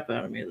the crap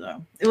out of me,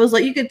 though. It was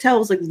like you could tell it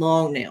was like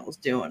long nails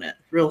doing it,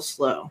 real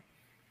slow.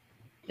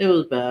 It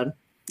was bad.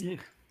 Yeah.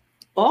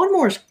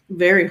 Baltimore's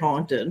very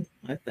haunted,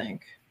 I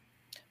think.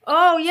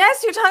 Oh,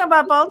 yes, you're talking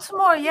about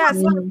Baltimore. Yes.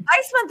 Mhm.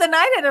 I spent the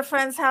night at a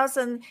friend's house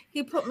and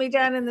he put me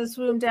down in this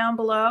room down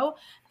below.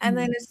 And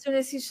then as soon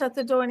as he shut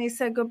the door and he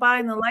said goodbye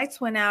and the lights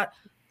went out,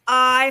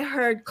 I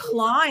heard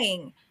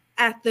clawing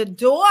at the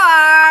door.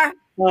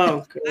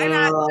 Oh, And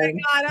I God.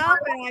 got up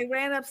and I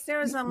ran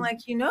upstairs. I'm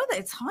like, you know that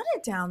it's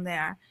haunted down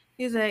there.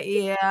 He's like,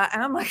 yeah.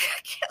 And I'm like, I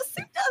can't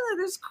sleep down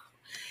there.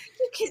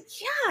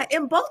 Yeah,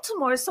 in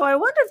Baltimore. So I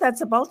wonder if that's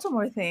a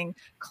Baltimore thing,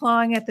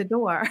 clawing at the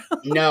door.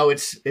 No,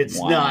 it's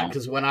Wow. not,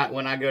 because when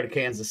I go to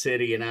Kansas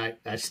City and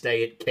I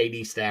stay at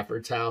KD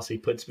Stafford's house, he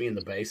puts me in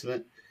the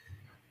basement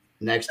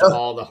next to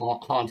all the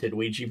haunted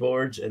Ouija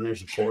boards, and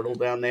there's a portal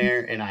down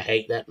there, and I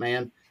hate that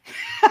man.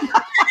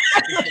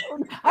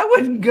 I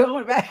wouldn't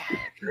go back.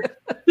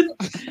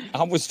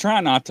 I was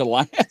trying not to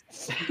laugh.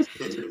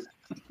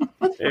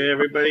 Hey,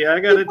 everybody, I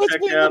got to What's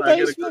check in the out. I got to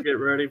go basement? get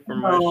ready for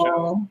my show.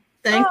 Oh,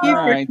 thank you.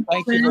 All right,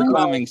 thank you for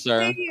coming, sir.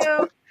 Thank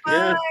you.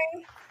 Yeah.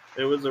 Bye.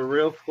 It was a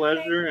real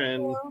pleasure,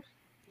 and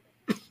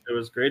it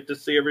was great to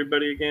see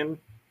everybody again.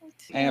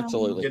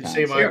 Absolutely. Good to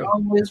see you, kind You're Michael.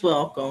 always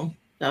welcome.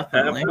 Have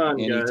Definitely. fun,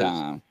 guys.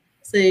 Anytime.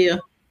 See ya.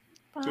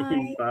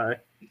 Bye. Bye.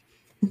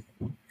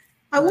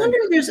 I wonder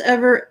if there's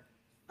ever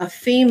a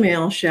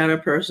female shadow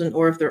person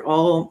or if they're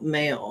all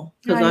male.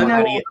 Because I I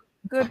know. know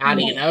Good. How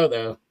do you know,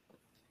 though?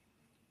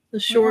 the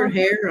short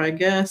hair, I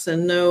guess,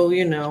 and no,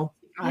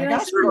 I Yeah,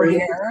 got sure. short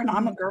hair, and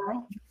I'm a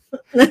girl.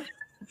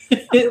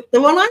 the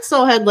one I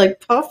saw had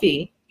like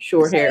puffy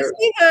short So hair.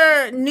 it's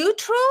either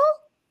neutral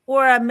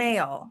or a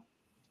male.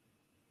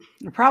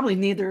 Probably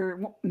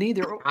neither.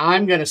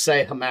 I'm going to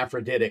say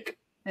hermaphroditic.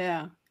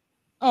 Yeah.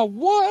 Oh,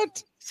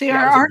 what? See,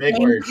 That was a aren't big they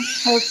word.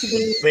 supposed to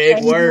be Big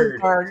angels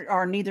word.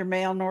 Are neither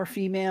male nor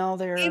female.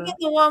 They're Even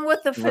the one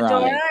with the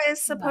fedora Right.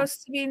 is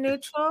supposed to be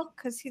neutral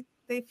because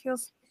they feel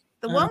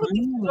the one with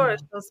the fedora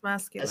feels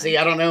masculine. See,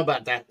 I don't know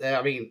about that.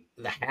 I mean,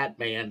 the Hat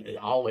Man is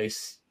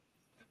always,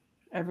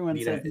 everyone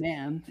You says know,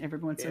 man.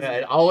 Everyone says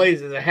it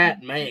always is a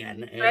Hat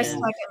Man. dressed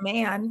And like a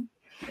man.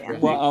 Yeah.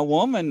 Well, a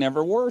woman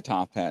never wore a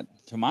top hat,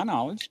 to my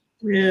knowledge.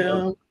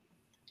 Yeah.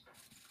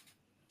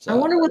 So, I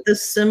wonder what the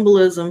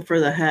symbolism for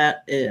the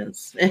hat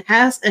is. It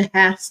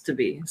has to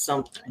be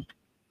something.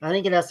 I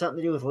think it has something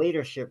to do with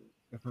leadership,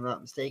 if I'm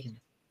not mistaken.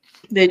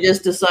 They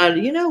just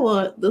decided, you know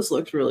what, this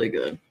looks really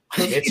good.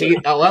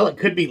 It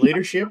could be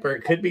leadership, or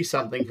it could be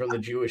something from the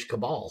Jewish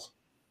cabal.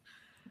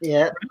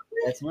 Yeah,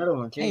 that's another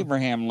one too.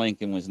 Abraham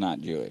Lincoln was not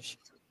Jewish.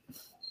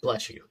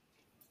 Bless you.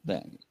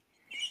 Then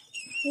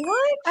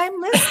What? I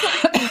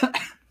missed something.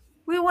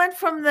 We went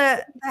from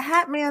the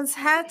Hat Man's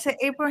hat to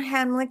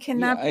Abraham Lincoln.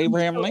 yeah, Not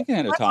Abraham Lincoln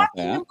had a what top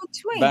happened hat in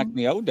between? back in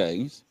the old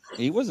days.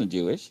 He wasn't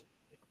Jewish.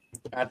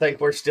 I think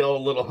we're still a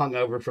little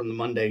hungover from the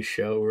Monday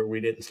show where we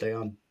didn't stay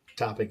on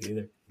topic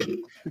either.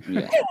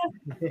 Yeah.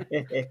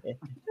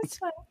 That's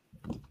fine.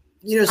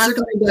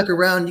 Circling back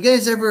around, you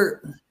guys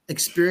ever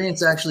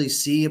experience actually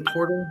see a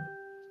portal?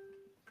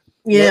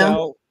 Yeah.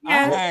 Well,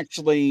 Yes. I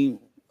actually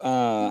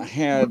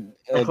had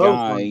a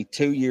guy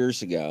 2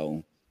 years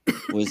ago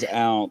was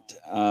out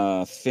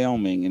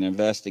filming and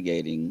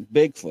investigating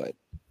Bigfoot.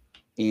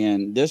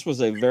 And this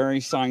was a very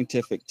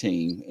scientific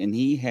team, and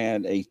he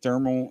had a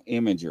thermal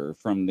imager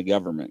from the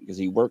government because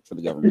he worked for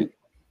the government.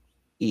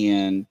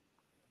 And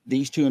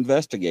these two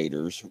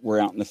investigators were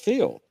out in the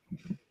field,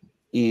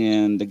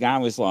 and the guy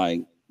was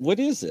like, "What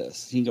is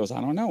this?" He goes,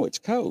 "I don't know. It's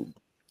code,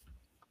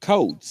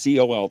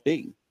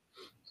 COLD."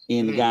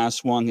 And the guy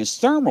swung his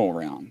thermal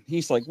around.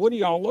 He's like, "What are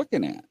y'all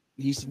looking at?"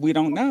 He said, "We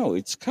don't know.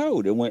 It's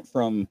code." It went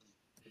from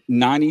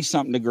 90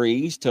 something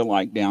degrees to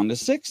like down to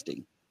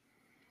 60.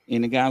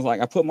 And the guy's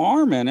like, "I put my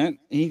arm in it." And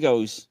he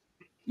goes,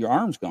 "Your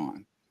arm's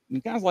gone." And the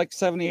guy's like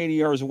 70, 80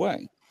 yards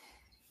away.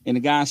 And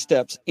the guy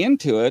steps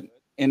into it,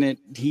 and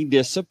he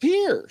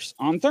disappears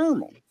on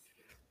thermal.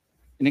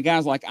 And the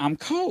guy's like, "I'm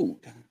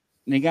cold."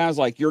 And the guy's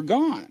like, "You're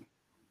gone."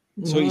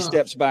 So he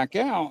steps back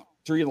out.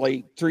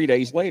 3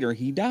 days later,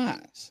 he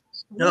dies.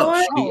 No.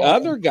 The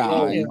other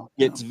guy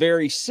gets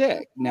very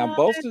sick. Now,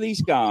 both of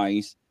these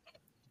guys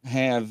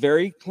have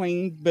very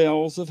clean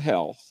bills of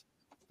health.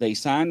 They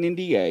signed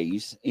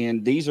NDAs,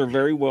 and these are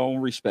very well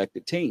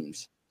respected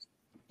teams.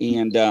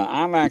 And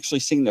I've actually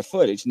seen the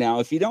footage. Now,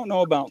 if you don't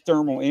know about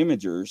thermal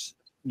imagers,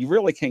 you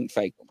really can't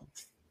fake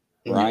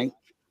them, right?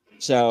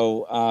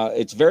 So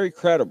it's very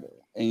credible.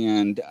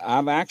 And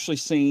I've actually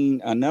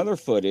seen another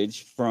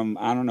footage from,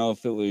 I don't know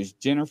if it was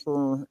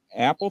Jennifer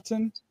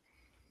Appleton,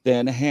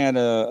 that had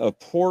a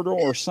portal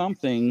or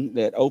something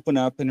that opened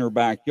up in her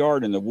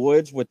backyard in the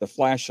woods with the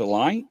flash of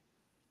light.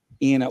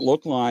 And it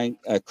looked like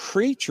a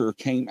creature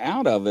came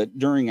out of it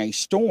during a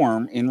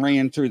storm and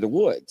ran through the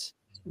woods.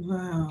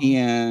 Wow.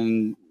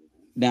 And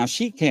now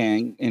she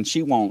can, and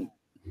she won't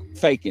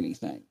fake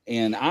anything.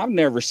 And I've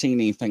never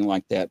seen anything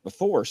like that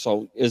before.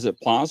 So is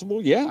it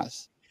plausible?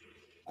 Yes.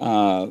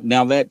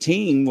 Now that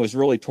team was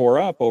really tore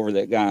up over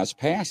that guy's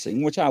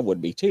passing, which I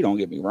would be too, don't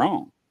get me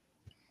wrong.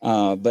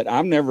 But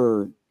I've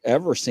never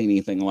ever seen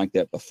anything like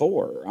that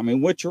before. I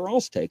mean, what's your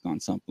all's take on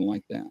something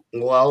like that?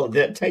 Well,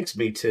 that takes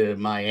me to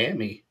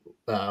Miami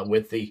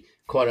with the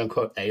quote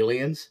unquote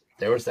aliens.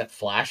 There was that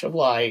flash of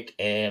light,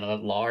 and a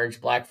large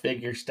black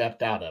figure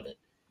stepped out of it.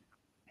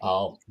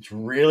 It's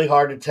really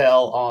hard to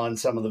tell on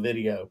some of the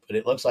video, but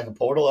it looks like a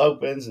portal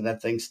opens and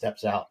that thing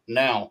steps out.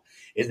 Now,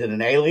 is it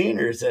an alien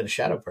or is it a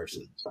shadow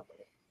person?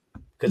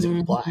 Because it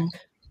was black.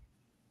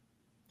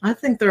 I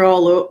think they're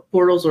all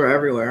portals are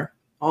everywhere,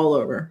 all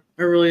over.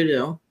 I really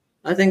do.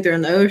 I think they're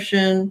in the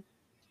ocean,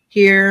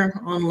 here,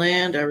 on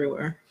land,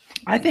 everywhere.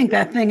 I think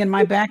that thing in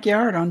my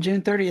backyard on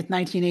June 30th,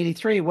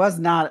 1983 was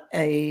not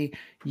a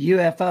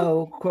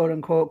UFO, quote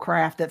unquote,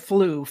 craft that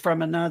flew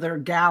from another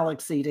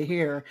galaxy to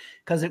here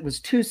because it was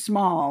too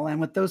small. And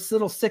with those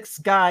little 6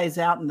 guys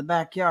out in the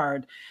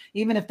backyard,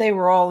 even if they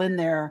were all in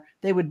there,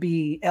 they would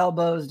be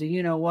elbows to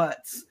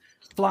you-know-what's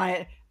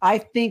flying. I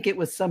think it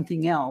was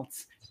something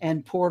else.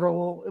 And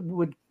portal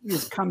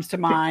comes to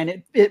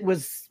mind. It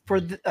was for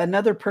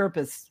another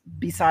purpose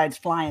besides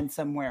flying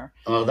somewhere.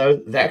 Although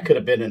that could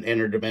have been an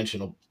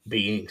interdimensional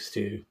beings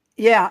too.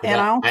 Yeah,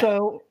 and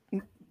also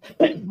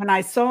when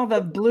I saw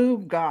the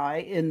blue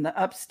guy in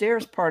the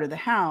upstairs part of the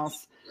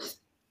house,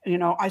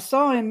 I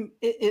saw him.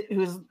 It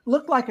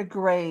looked like a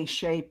gray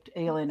shaped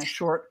alien, a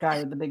short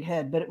guy with a big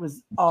head, but it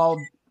was all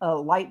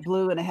light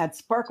blue, and it had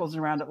sparkles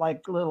around it,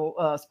 like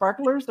little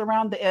sparklers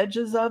around the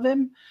edges of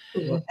him.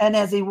 Mm-hmm. And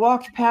as he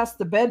walked past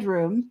the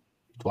bedroom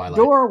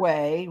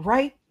doorway,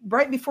 right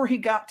before he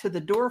got to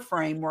the door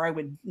frame where I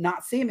would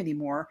not see him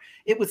anymore,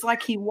 it was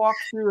like he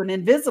walked through an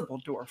invisible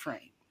door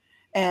frame.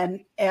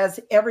 And as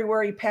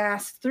everywhere he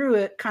passed through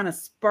it, kind of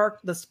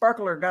the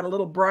sparkler got a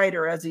little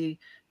brighter as he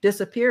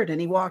disappeared,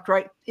 and he walked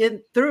right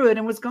in through it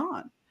and was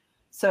gone.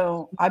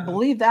 So I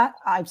believe that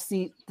I've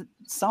seen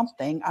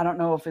something. I don't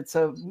know if it's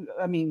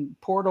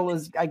portal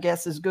is, I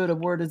guess, as good a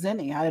word as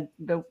any. I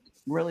don't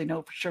really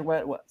know for sure what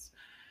it was,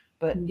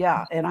 but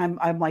yeah. And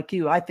I'm like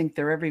you. I think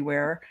they're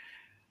everywhere.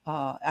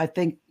 I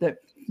think that,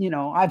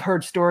 I've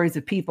heard stories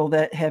of people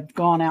that have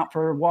gone out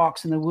for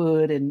walks in the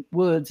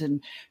woods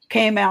and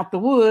came out the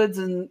woods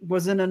and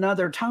was in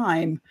another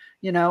time,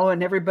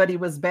 and everybody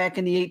was back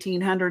in the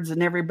 1800s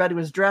and everybody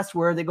was dressed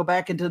where they go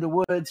back into the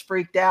woods,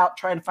 freaked out,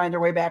 trying to find their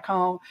way back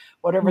home,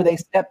 whatever they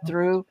stepped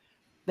through,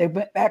 they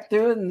went back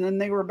through it and then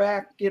they were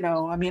back,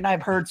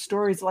 I've heard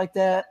stories like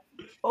that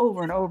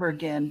over and over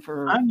again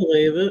for I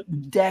believe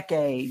it.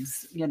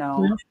 decades. You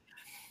know,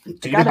 Yeah.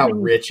 Do you know how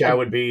rich I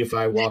would be if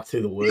I walked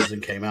through the woods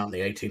and came out in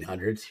the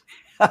 1800s?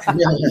 Oh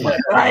my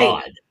Right.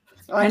 God.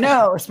 I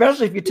know,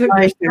 especially if you took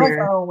your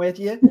cell phone with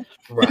you.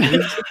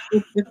 Right.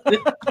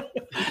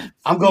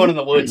 I'm going in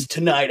the woods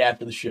tonight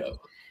after the show.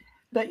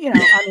 But, you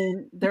know, I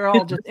mean, they're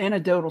all just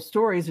anecdotal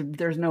stories.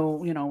 There's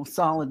no, you know,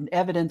 solid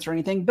evidence or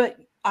anything. But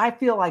I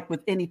feel like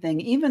with anything,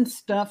 even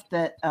stuff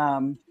that,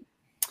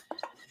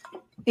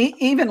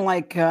 even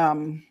like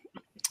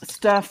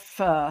stuff,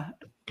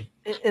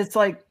 it's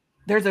like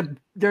there's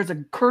a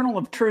kernel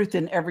of truth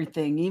in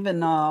everything.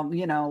 Even,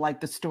 you know, like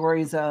the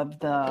stories of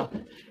the,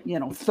 you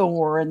know,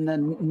 Thor and the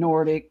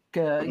Nordic,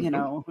 you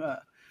know,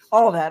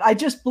 all that. I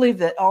just believe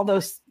that all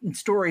those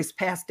stories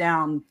pass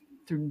down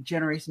through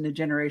generation to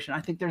generation.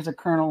 I think there's a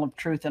kernel of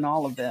truth in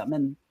all of them,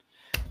 and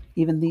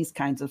even these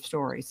kinds of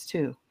stories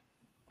too.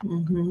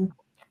 Mm-hmm.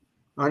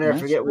 I'll never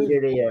forget we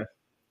did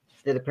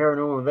a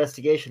paranormal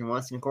investigation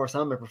once, and of course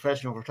I'm a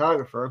professional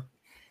photographer,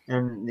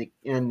 and the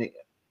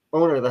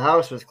owner of the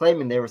house was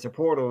claiming there was a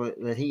portal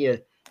that he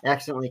had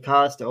accidentally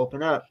caused to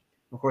open up.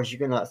 Of course, you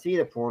could not see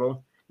the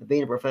portal, but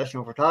being a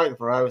professional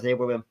photographer, I was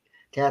able to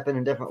tap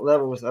into different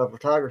levels of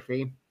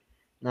photography.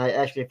 And I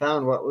actually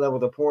found what level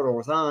the portal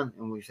was on,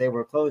 and we say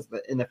we're closed,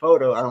 but in the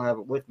photo, I don't have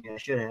it with me, I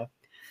should have.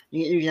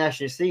 You can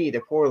actually see the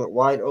portal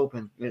wide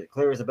open,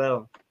 clear as a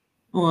bell.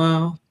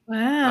 Wow.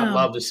 I'd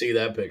love to see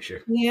that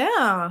picture.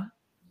 Yeah.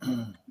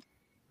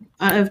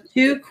 I have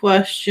two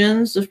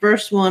questions. The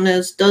first one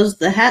is, does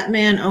the Hat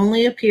Man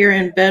only appear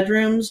in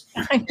bedrooms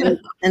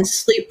and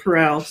sleep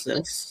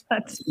paralysis?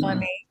 That's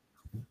funny.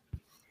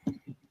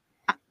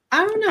 I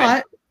don't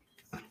know.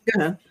 Go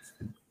ahead.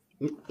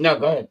 No,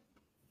 go ahead.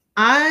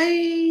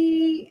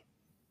 I've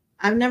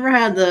never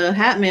had the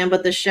Hat Man,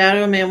 but the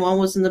Shadow Man, one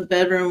was in the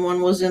bedroom,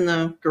 one was in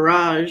the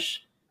garage.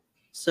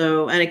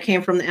 So, and it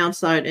came from the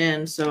outside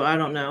in, so I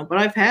don't know. But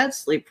I've had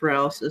sleep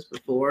paralysis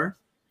before,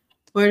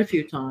 quite a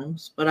few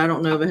times, but I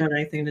don't know if it had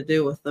anything to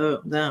do with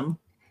them.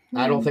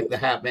 I don't think the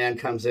Hat Man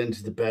comes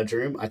into the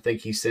bedroom. I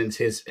think he sends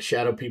his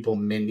shadow people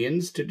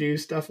minions to do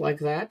stuff like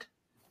that.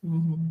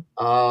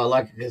 Mm-hmm.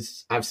 Like,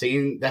 because I've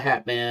seen the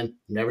Hat Man,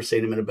 never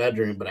seen him in a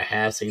bedroom, but I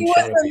have seen He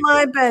shadow was in people.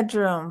 my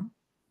bedroom.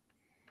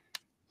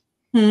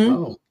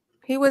 Oh,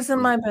 He was in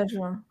my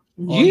bedroom.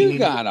 Well, you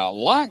got a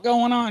lot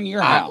going on in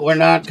your house. We're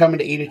not coming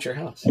to eat at your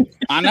house.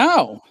 I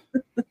know.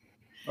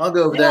 I'll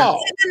go over I there. don't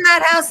live in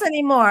that house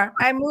anymore.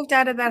 I moved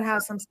out of that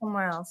house. I'm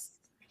somewhere else.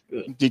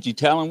 Did you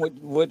tell him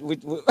what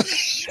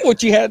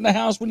you had in the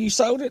house when you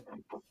sold it?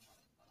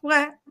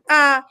 What?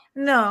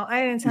 No,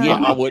 I didn't tell Yeah,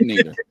 him. I wouldn't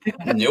either.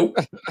 Nope.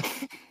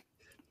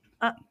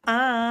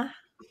 Wow.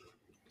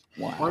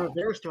 Why if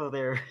they're still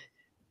there?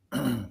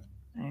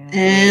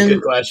 And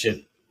good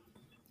question.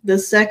 The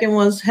second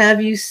was,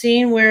 have you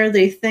seen where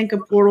they think a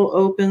portal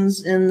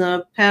opens in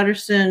the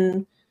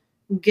Patterson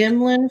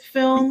Gimlin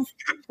film?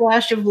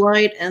 Flash of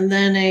light and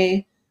then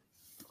a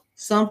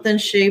something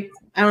shape.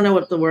 I don't know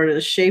what the word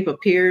is. Shape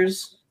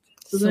appears.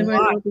 Does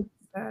anybody know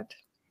that?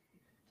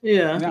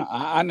 Yeah. No,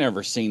 I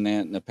never seen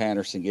that in the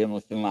Patterson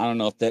Gimlin film. I don't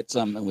know if that's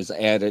something that was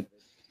added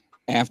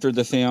after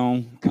the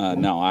film.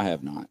 No, I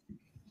have not.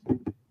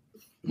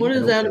 What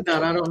is that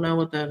about? I don't know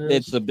what that is.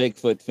 It's the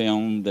Bigfoot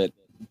film that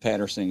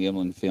Patterson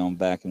Gimlin filmed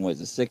back in, was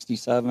it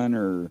 67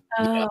 or?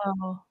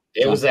 Oh.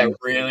 It was that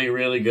really,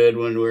 really good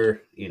one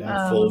where,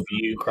 full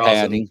view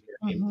crossing.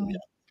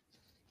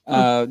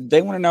 Mm-hmm.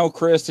 They want to know,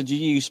 Chris, did you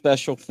use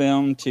special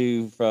film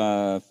to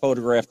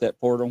photograph that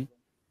portal?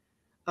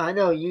 I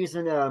know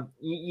using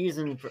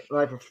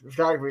my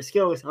photography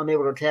skills, I'm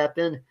able to tap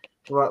in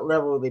to what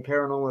level the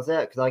paranormal is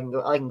at, because I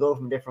can go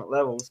from different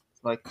levels,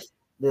 like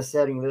this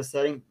setting,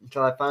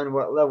 until I find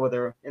what level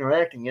they're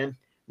interacting in.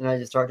 Then I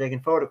just start taking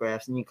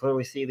photographs, and you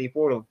clearly see the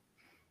portal.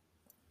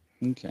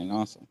 Okay,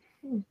 awesome.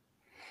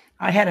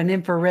 I had an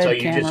infrared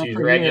camera. So you just use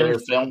regular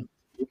film?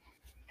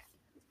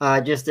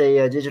 Just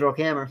a digital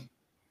camera.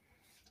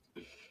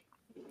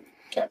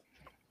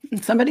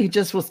 Somebody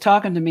just was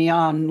talking to me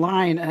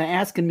online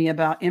asking me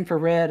about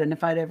infrared and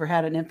if I'd ever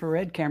had an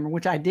infrared camera,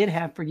 which I did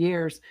have for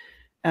years.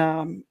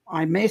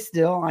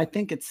 I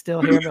think it's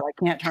still here, but I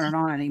can't turn it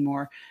on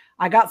anymore.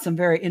 I got some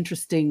very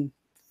interesting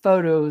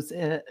photos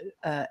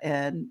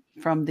and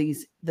from the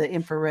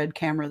infrared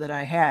camera that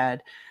I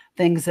had,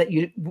 things that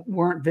you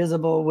weren't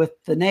visible with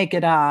the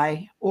naked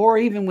eye or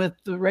even with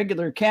the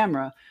regular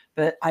camera,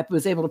 but I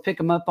was able to pick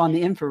them up on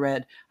the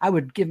infrared. I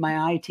would give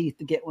my eye teeth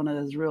to get one of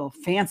those real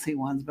fancy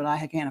ones, but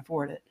I can't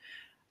afford it.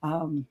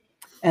 And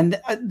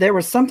there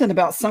was something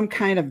about some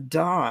kind of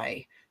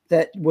dye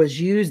that was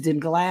used in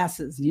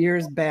glasses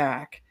years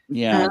back.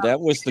 Yeah, that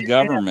was the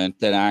government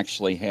that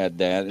actually had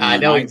that. I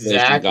know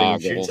exactly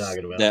what you're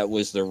talking about. That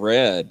was the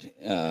red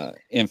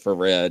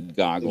infrared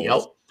goggles.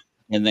 Yep.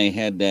 And they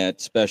had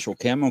that special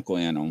chemical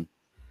in them.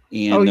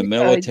 And the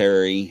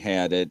military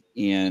had it,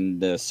 and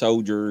the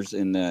soldiers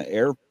and the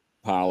air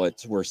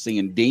pilots were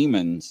seeing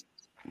demons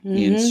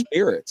in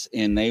spirits,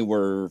 and they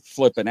were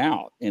flipping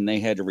out, and they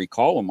had to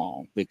recall them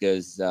all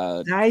because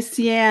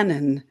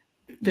dicyanin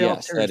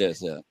filters. Yes, that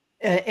is it.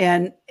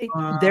 And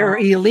they're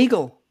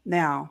illegal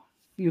now.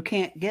 You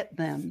can't get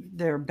them.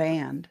 They're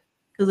banned.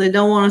 Because they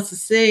don't want us to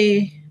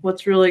see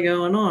what's really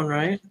going on,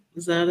 right?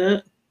 Is that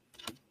it?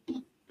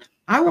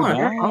 I want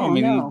to. Well, I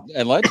mean,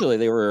 allegedly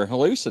they were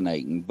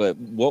hallucinating, but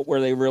what were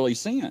they really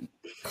seeing?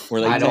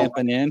 Were they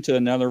tapping into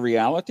another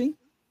reality?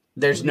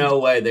 There's no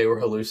way they were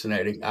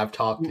hallucinating. I've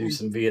talked to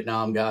some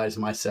Vietnam guys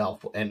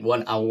myself, and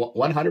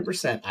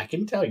 100%, I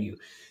can tell you,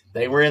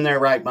 they were in their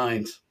right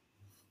minds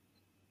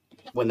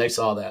when they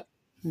saw that.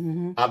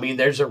 Mm-hmm. I mean,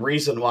 there's a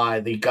reason why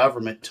the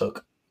government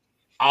took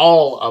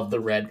all of the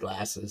red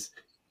glasses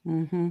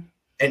and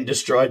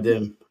destroyed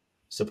them,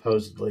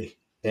 supposedly,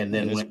 and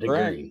then went to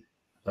green.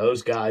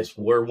 Those guys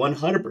were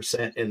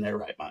 100% in their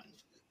right mind.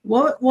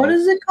 What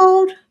is it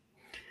called?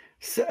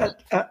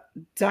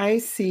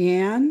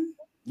 Dicean.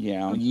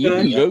 Yeah, you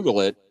can Google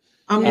it.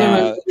 I'm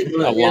gonna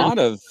Google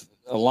it,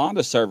 a lot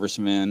of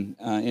servicemen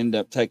end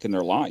up taking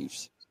their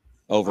lives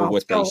over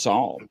what they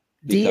saw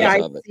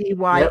because of it.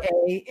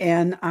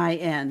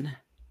 Diceanin.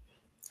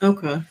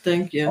 Okay,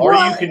 thank you. Or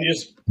you can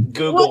just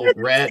Google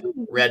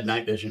red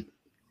night vision.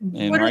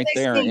 And right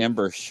there,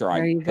 Ember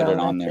Strike put it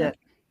on there.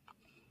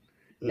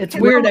 It's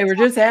weird. They were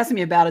just asking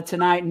me about it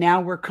tonight.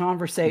 Now we're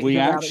conversating. We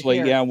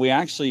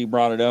actually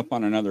brought it up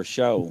on another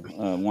show.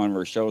 One of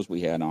our shows we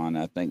had on,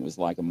 I think it was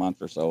like a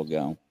month or so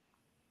ago.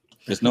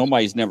 Because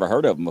nobody's never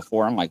heard of them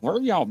before. I'm like, where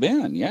have y'all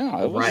been?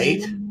 Yeah, it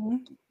was,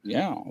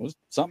 yeah, it was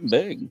something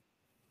big.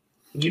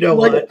 You know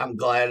what? I'm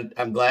glad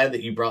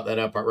that you brought that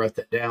up. I wrote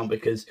that down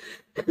because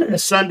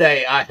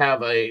Sunday I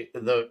have a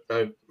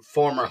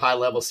former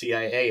high-level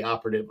CIA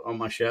operative on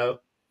my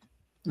show.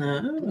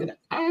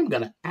 I'm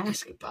gonna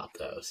ask about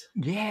those.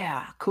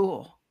 Yeah,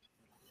 cool.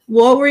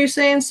 What were you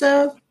saying,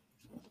 Sev?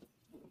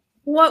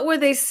 What were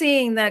they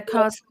seeing that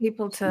caused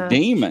people to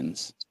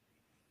demons?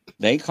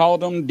 They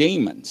called them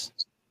demons.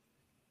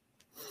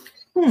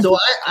 So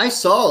I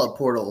saw a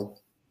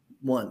portal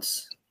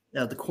once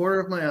at the corner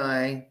of my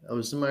eye. I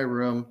was in my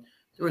room.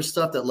 There was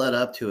stuff that led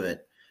up to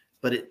it,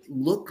 but it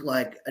looked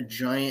like a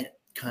giant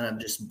kind of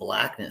just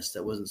blackness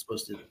that wasn't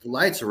supposed to. The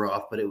lights are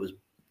off, but it was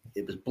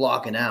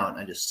blocking out.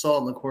 I just saw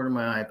it in the corner of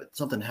my eye, but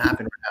something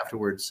happened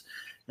afterwards.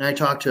 And I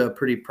talked to a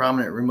pretty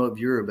prominent remote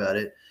viewer about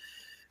it.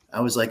 I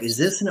was like, is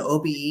this an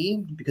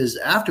OBE? Because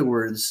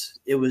afterwards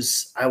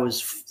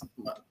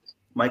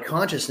my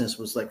consciousness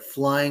was like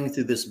flying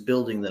through this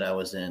building that I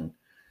was in.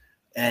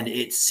 And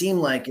it seemed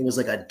like it was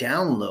like a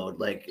download.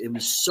 Like it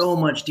was so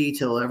much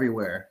detail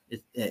everywhere.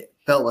 It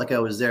felt like I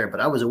was there, but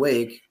I was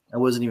awake. I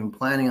wasn't even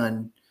planning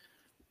on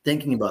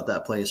thinking about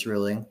that place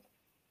really.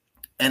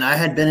 And I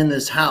had been in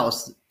this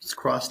house, it's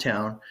across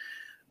town.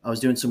 I was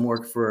doing some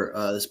work for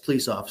this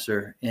police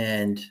officer,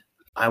 and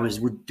I was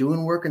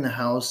doing work in the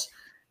house.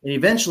 And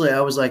eventually I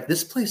was like,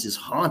 this place is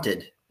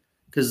haunted.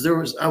 Because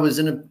I was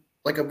in a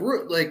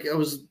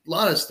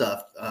lot of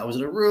stuff. I was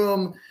in a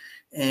room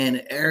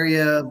and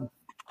area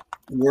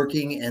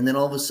working, and then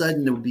all of a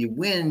sudden there would be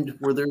wind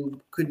where there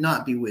could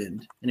not be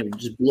wind, and it would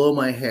just blow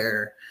my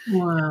hair.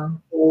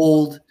 Wow.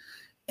 Cold,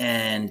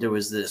 and there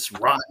was this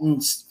rotten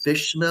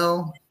fish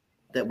smell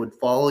that would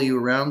follow you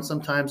around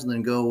sometimes and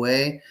then go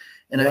away.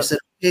 And I said,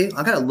 okay,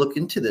 I got to look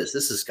into this.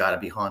 This has got to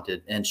be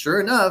haunted. And sure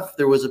enough,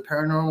 there was a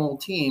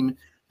paranormal team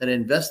that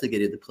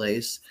investigated the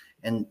place,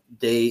 and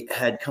they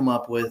had come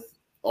up with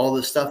all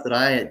the stuff that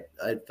I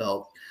had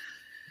felt.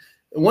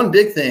 One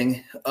big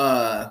thing,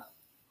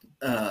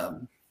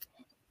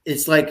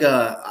 it's like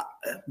that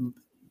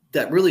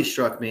really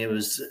struck me. It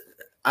was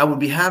I would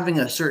be having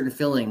a certain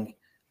feeling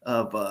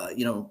of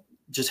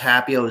just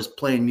happy. I was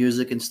playing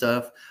music and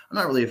stuff. I'm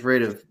not really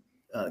afraid of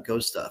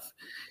ghost stuff,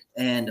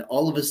 and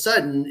all of a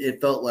sudden it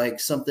felt like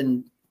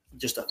something,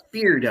 just a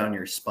fear down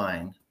your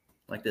spine,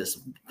 like this,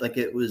 like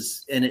it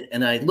was.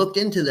 And I looked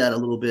into that a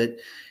little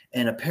bit,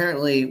 and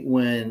apparently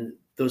when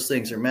those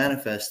things are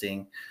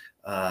manifesting,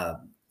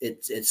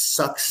 it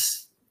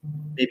sucks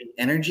maybe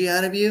energy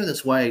out of you.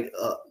 That's why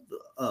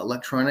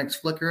electronics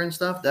flicker and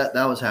stuff. That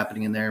was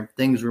happening in there.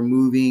 Things were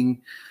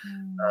moving.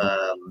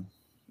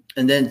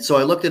 And then so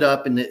I looked it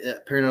up, and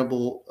the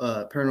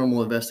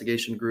paranormal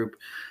investigation group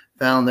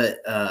found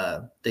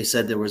that they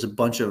said there was a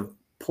bunch of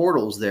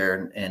portals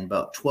there and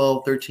about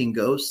 12, 13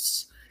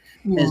 ghosts.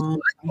 And so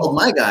I called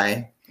my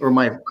guy, or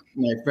my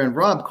friend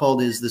Rob called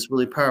this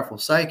really powerful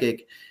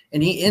psychic,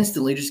 and he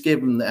instantly just gave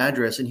him the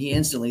address, and he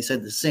instantly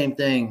said the same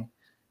thing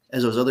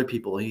as those other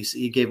people.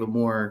 He gave a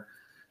more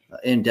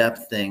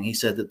in-depth thing. He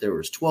said that there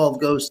was 12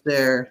 ghosts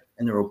there,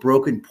 and there were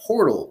broken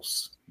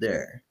portals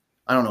there.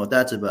 I don't know what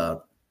that's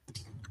about.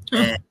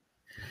 And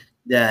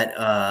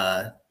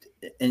that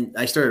and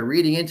I started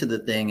reading into the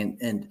thing,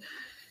 and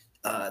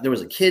there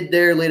was a kid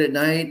there late at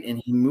night, and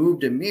he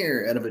moved a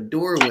mirror out of a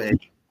doorway,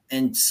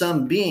 and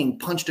some being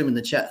punched him in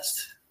the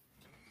chest,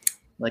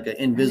 like an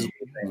invisible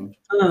thing.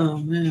 Oh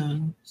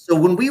man. So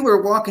when we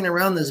were walking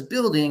around this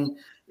building,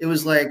 it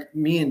was like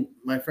me and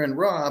my friend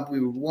Rob, we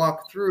would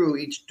walk through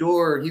each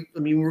door.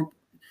 We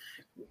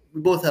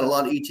both had a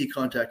lot of ET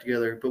contact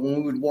together, but when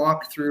we would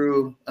walk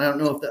through, I don't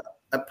know if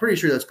I'm pretty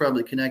sure that's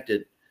probably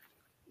connected.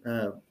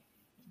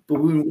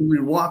 But when we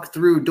would walk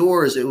through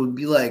doors, it would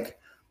be like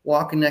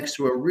walking next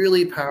to a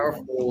really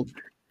powerful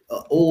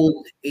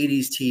old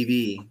 80s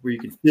TV where you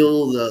could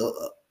feel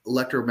the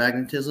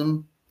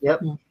electromagnetism.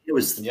 Yep. It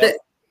was thick. It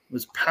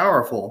was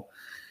powerful.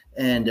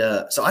 And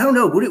so I don't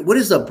know. What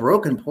does a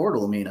broken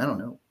portal mean? I don't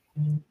know.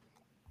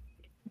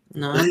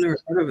 No, I've never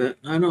heard of it.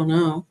 I don't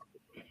know.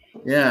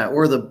 Yeah,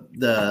 or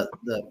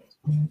the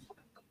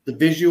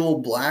visual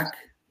black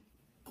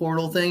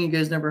portal thing. You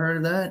guys never heard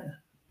of that?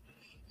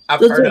 I've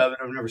heard of it.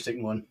 I've never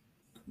seen one.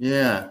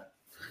 Yeah.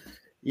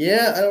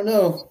 Yeah, I don't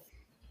know.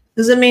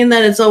 Does it mean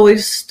that it's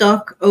always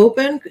stuck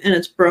open and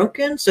it's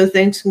broken so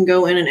things can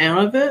go in and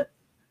out of it?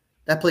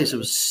 That place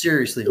was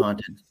seriously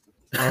haunted.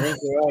 I think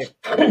you're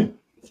right.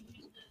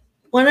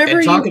 Whenever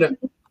And talking you...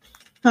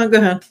 Oh, go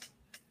ahead.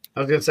 I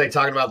was going to say,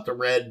 talking about the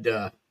red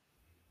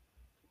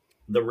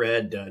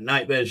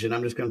night vision,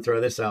 I'm just going to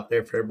throw this out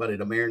there for everybody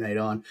to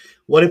marinate on.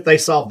 What if they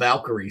saw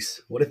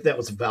Valkyries? What if that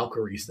was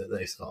Valkyries that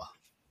they saw?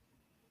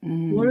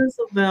 What is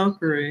the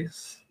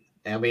Valkyries?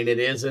 I mean,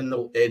 it's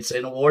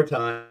in a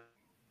wartime.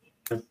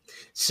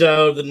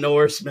 So the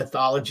Norse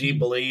mythology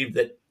believed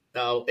that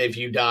if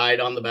you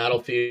died on the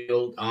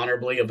battlefield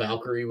honorably, a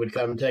Valkyrie would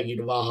come and take you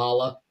to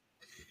Valhalla.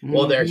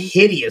 Well, they're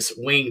hideous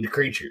winged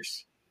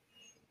creatures.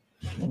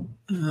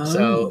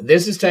 So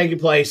this is taking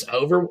place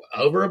over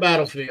a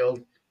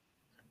battlefield.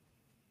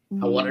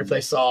 I wonder if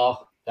they saw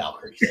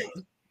Valkyries.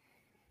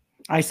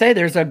 I say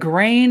there's a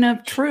grain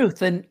of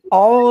truth in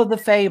all of the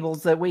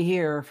fables that we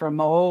hear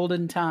from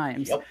olden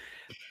times. Yep.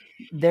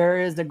 There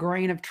is a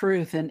grain of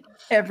truth in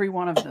every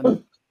one of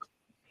them.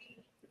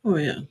 Oh,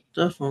 yeah,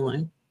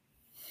 definitely.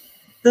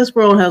 This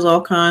world has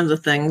all kinds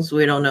of things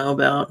we don't know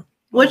about,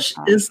 which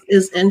is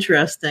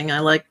interesting. I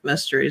like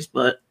mysteries,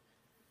 but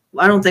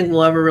I don't think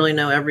we'll ever really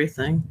know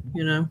everything,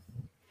 you know?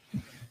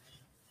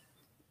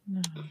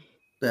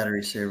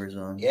 Battery savers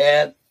on.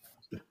 Yeah.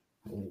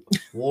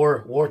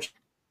 War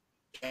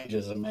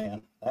changes a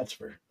man. That's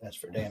for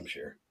damn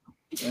sure.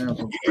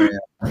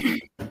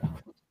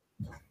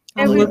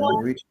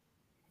 Everyone,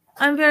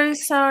 I'm very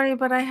sorry,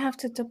 but I have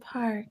to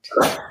depart.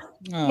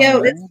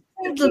 Yeah,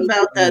 it's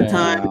about that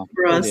time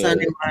for us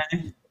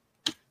anyway.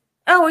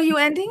 Oh, are you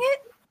ending it?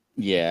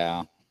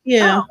 Yeah.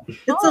 Yeah.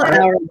 It's an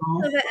hour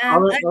long.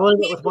 I'll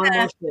end it with one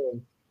more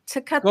story.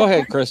 To cut Go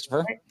ahead,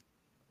 Christopher.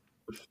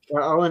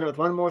 I'll end it with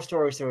one more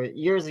story. So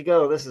years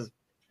ago, this is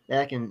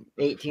back in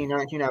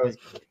 1819, I was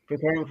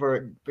preparing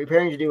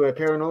to do a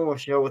paranormal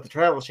show with the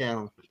Travel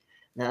Channel.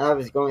 Now I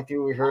was going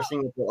through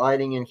rehearsing with the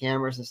lighting and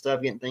cameras and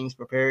stuff, getting things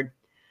prepared.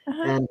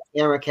 And the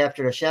camera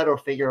captured a shadow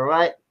figure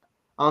right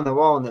on the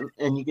wall,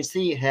 and you could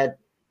see it had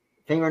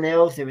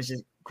fingernails. It was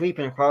just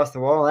creeping across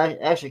the wall. I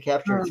actually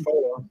captured its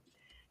photo,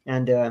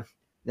 and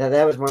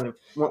that was one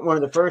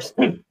of the first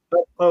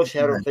close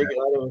shadow figures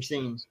I'd ever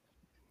seen.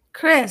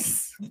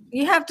 Chris,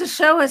 you have to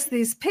show us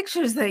these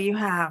pictures that you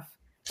have.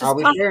 I'll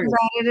be sharing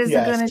it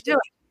isn't going to do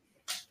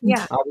it.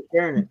 Yeah. I'll be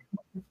sharing it.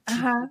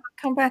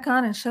 Come back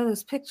on and show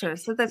those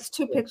pictures. So that's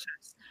 2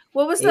 pictures.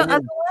 What was the other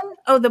one?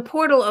 Oh, the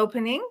portal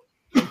opening.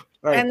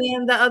 Right. And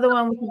then the other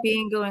one with the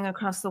being going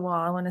across the wall.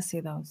 I want to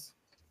see those.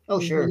 Oh,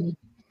 sure.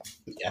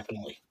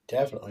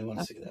 Definitely want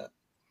to see that.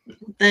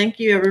 Thank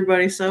you,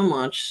 everybody, so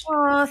much.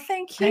 Oh,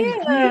 thank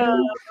you.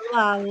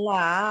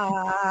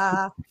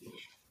 LaLa.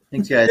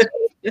 Thanks, guys.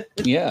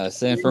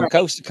 Yes, and from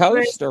coast to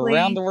coast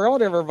around the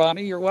world,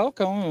 everybody, you're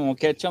welcome. And we'll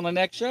catch you on the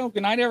next show.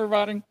 Good night,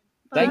 everybody.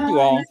 Thank you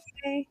all.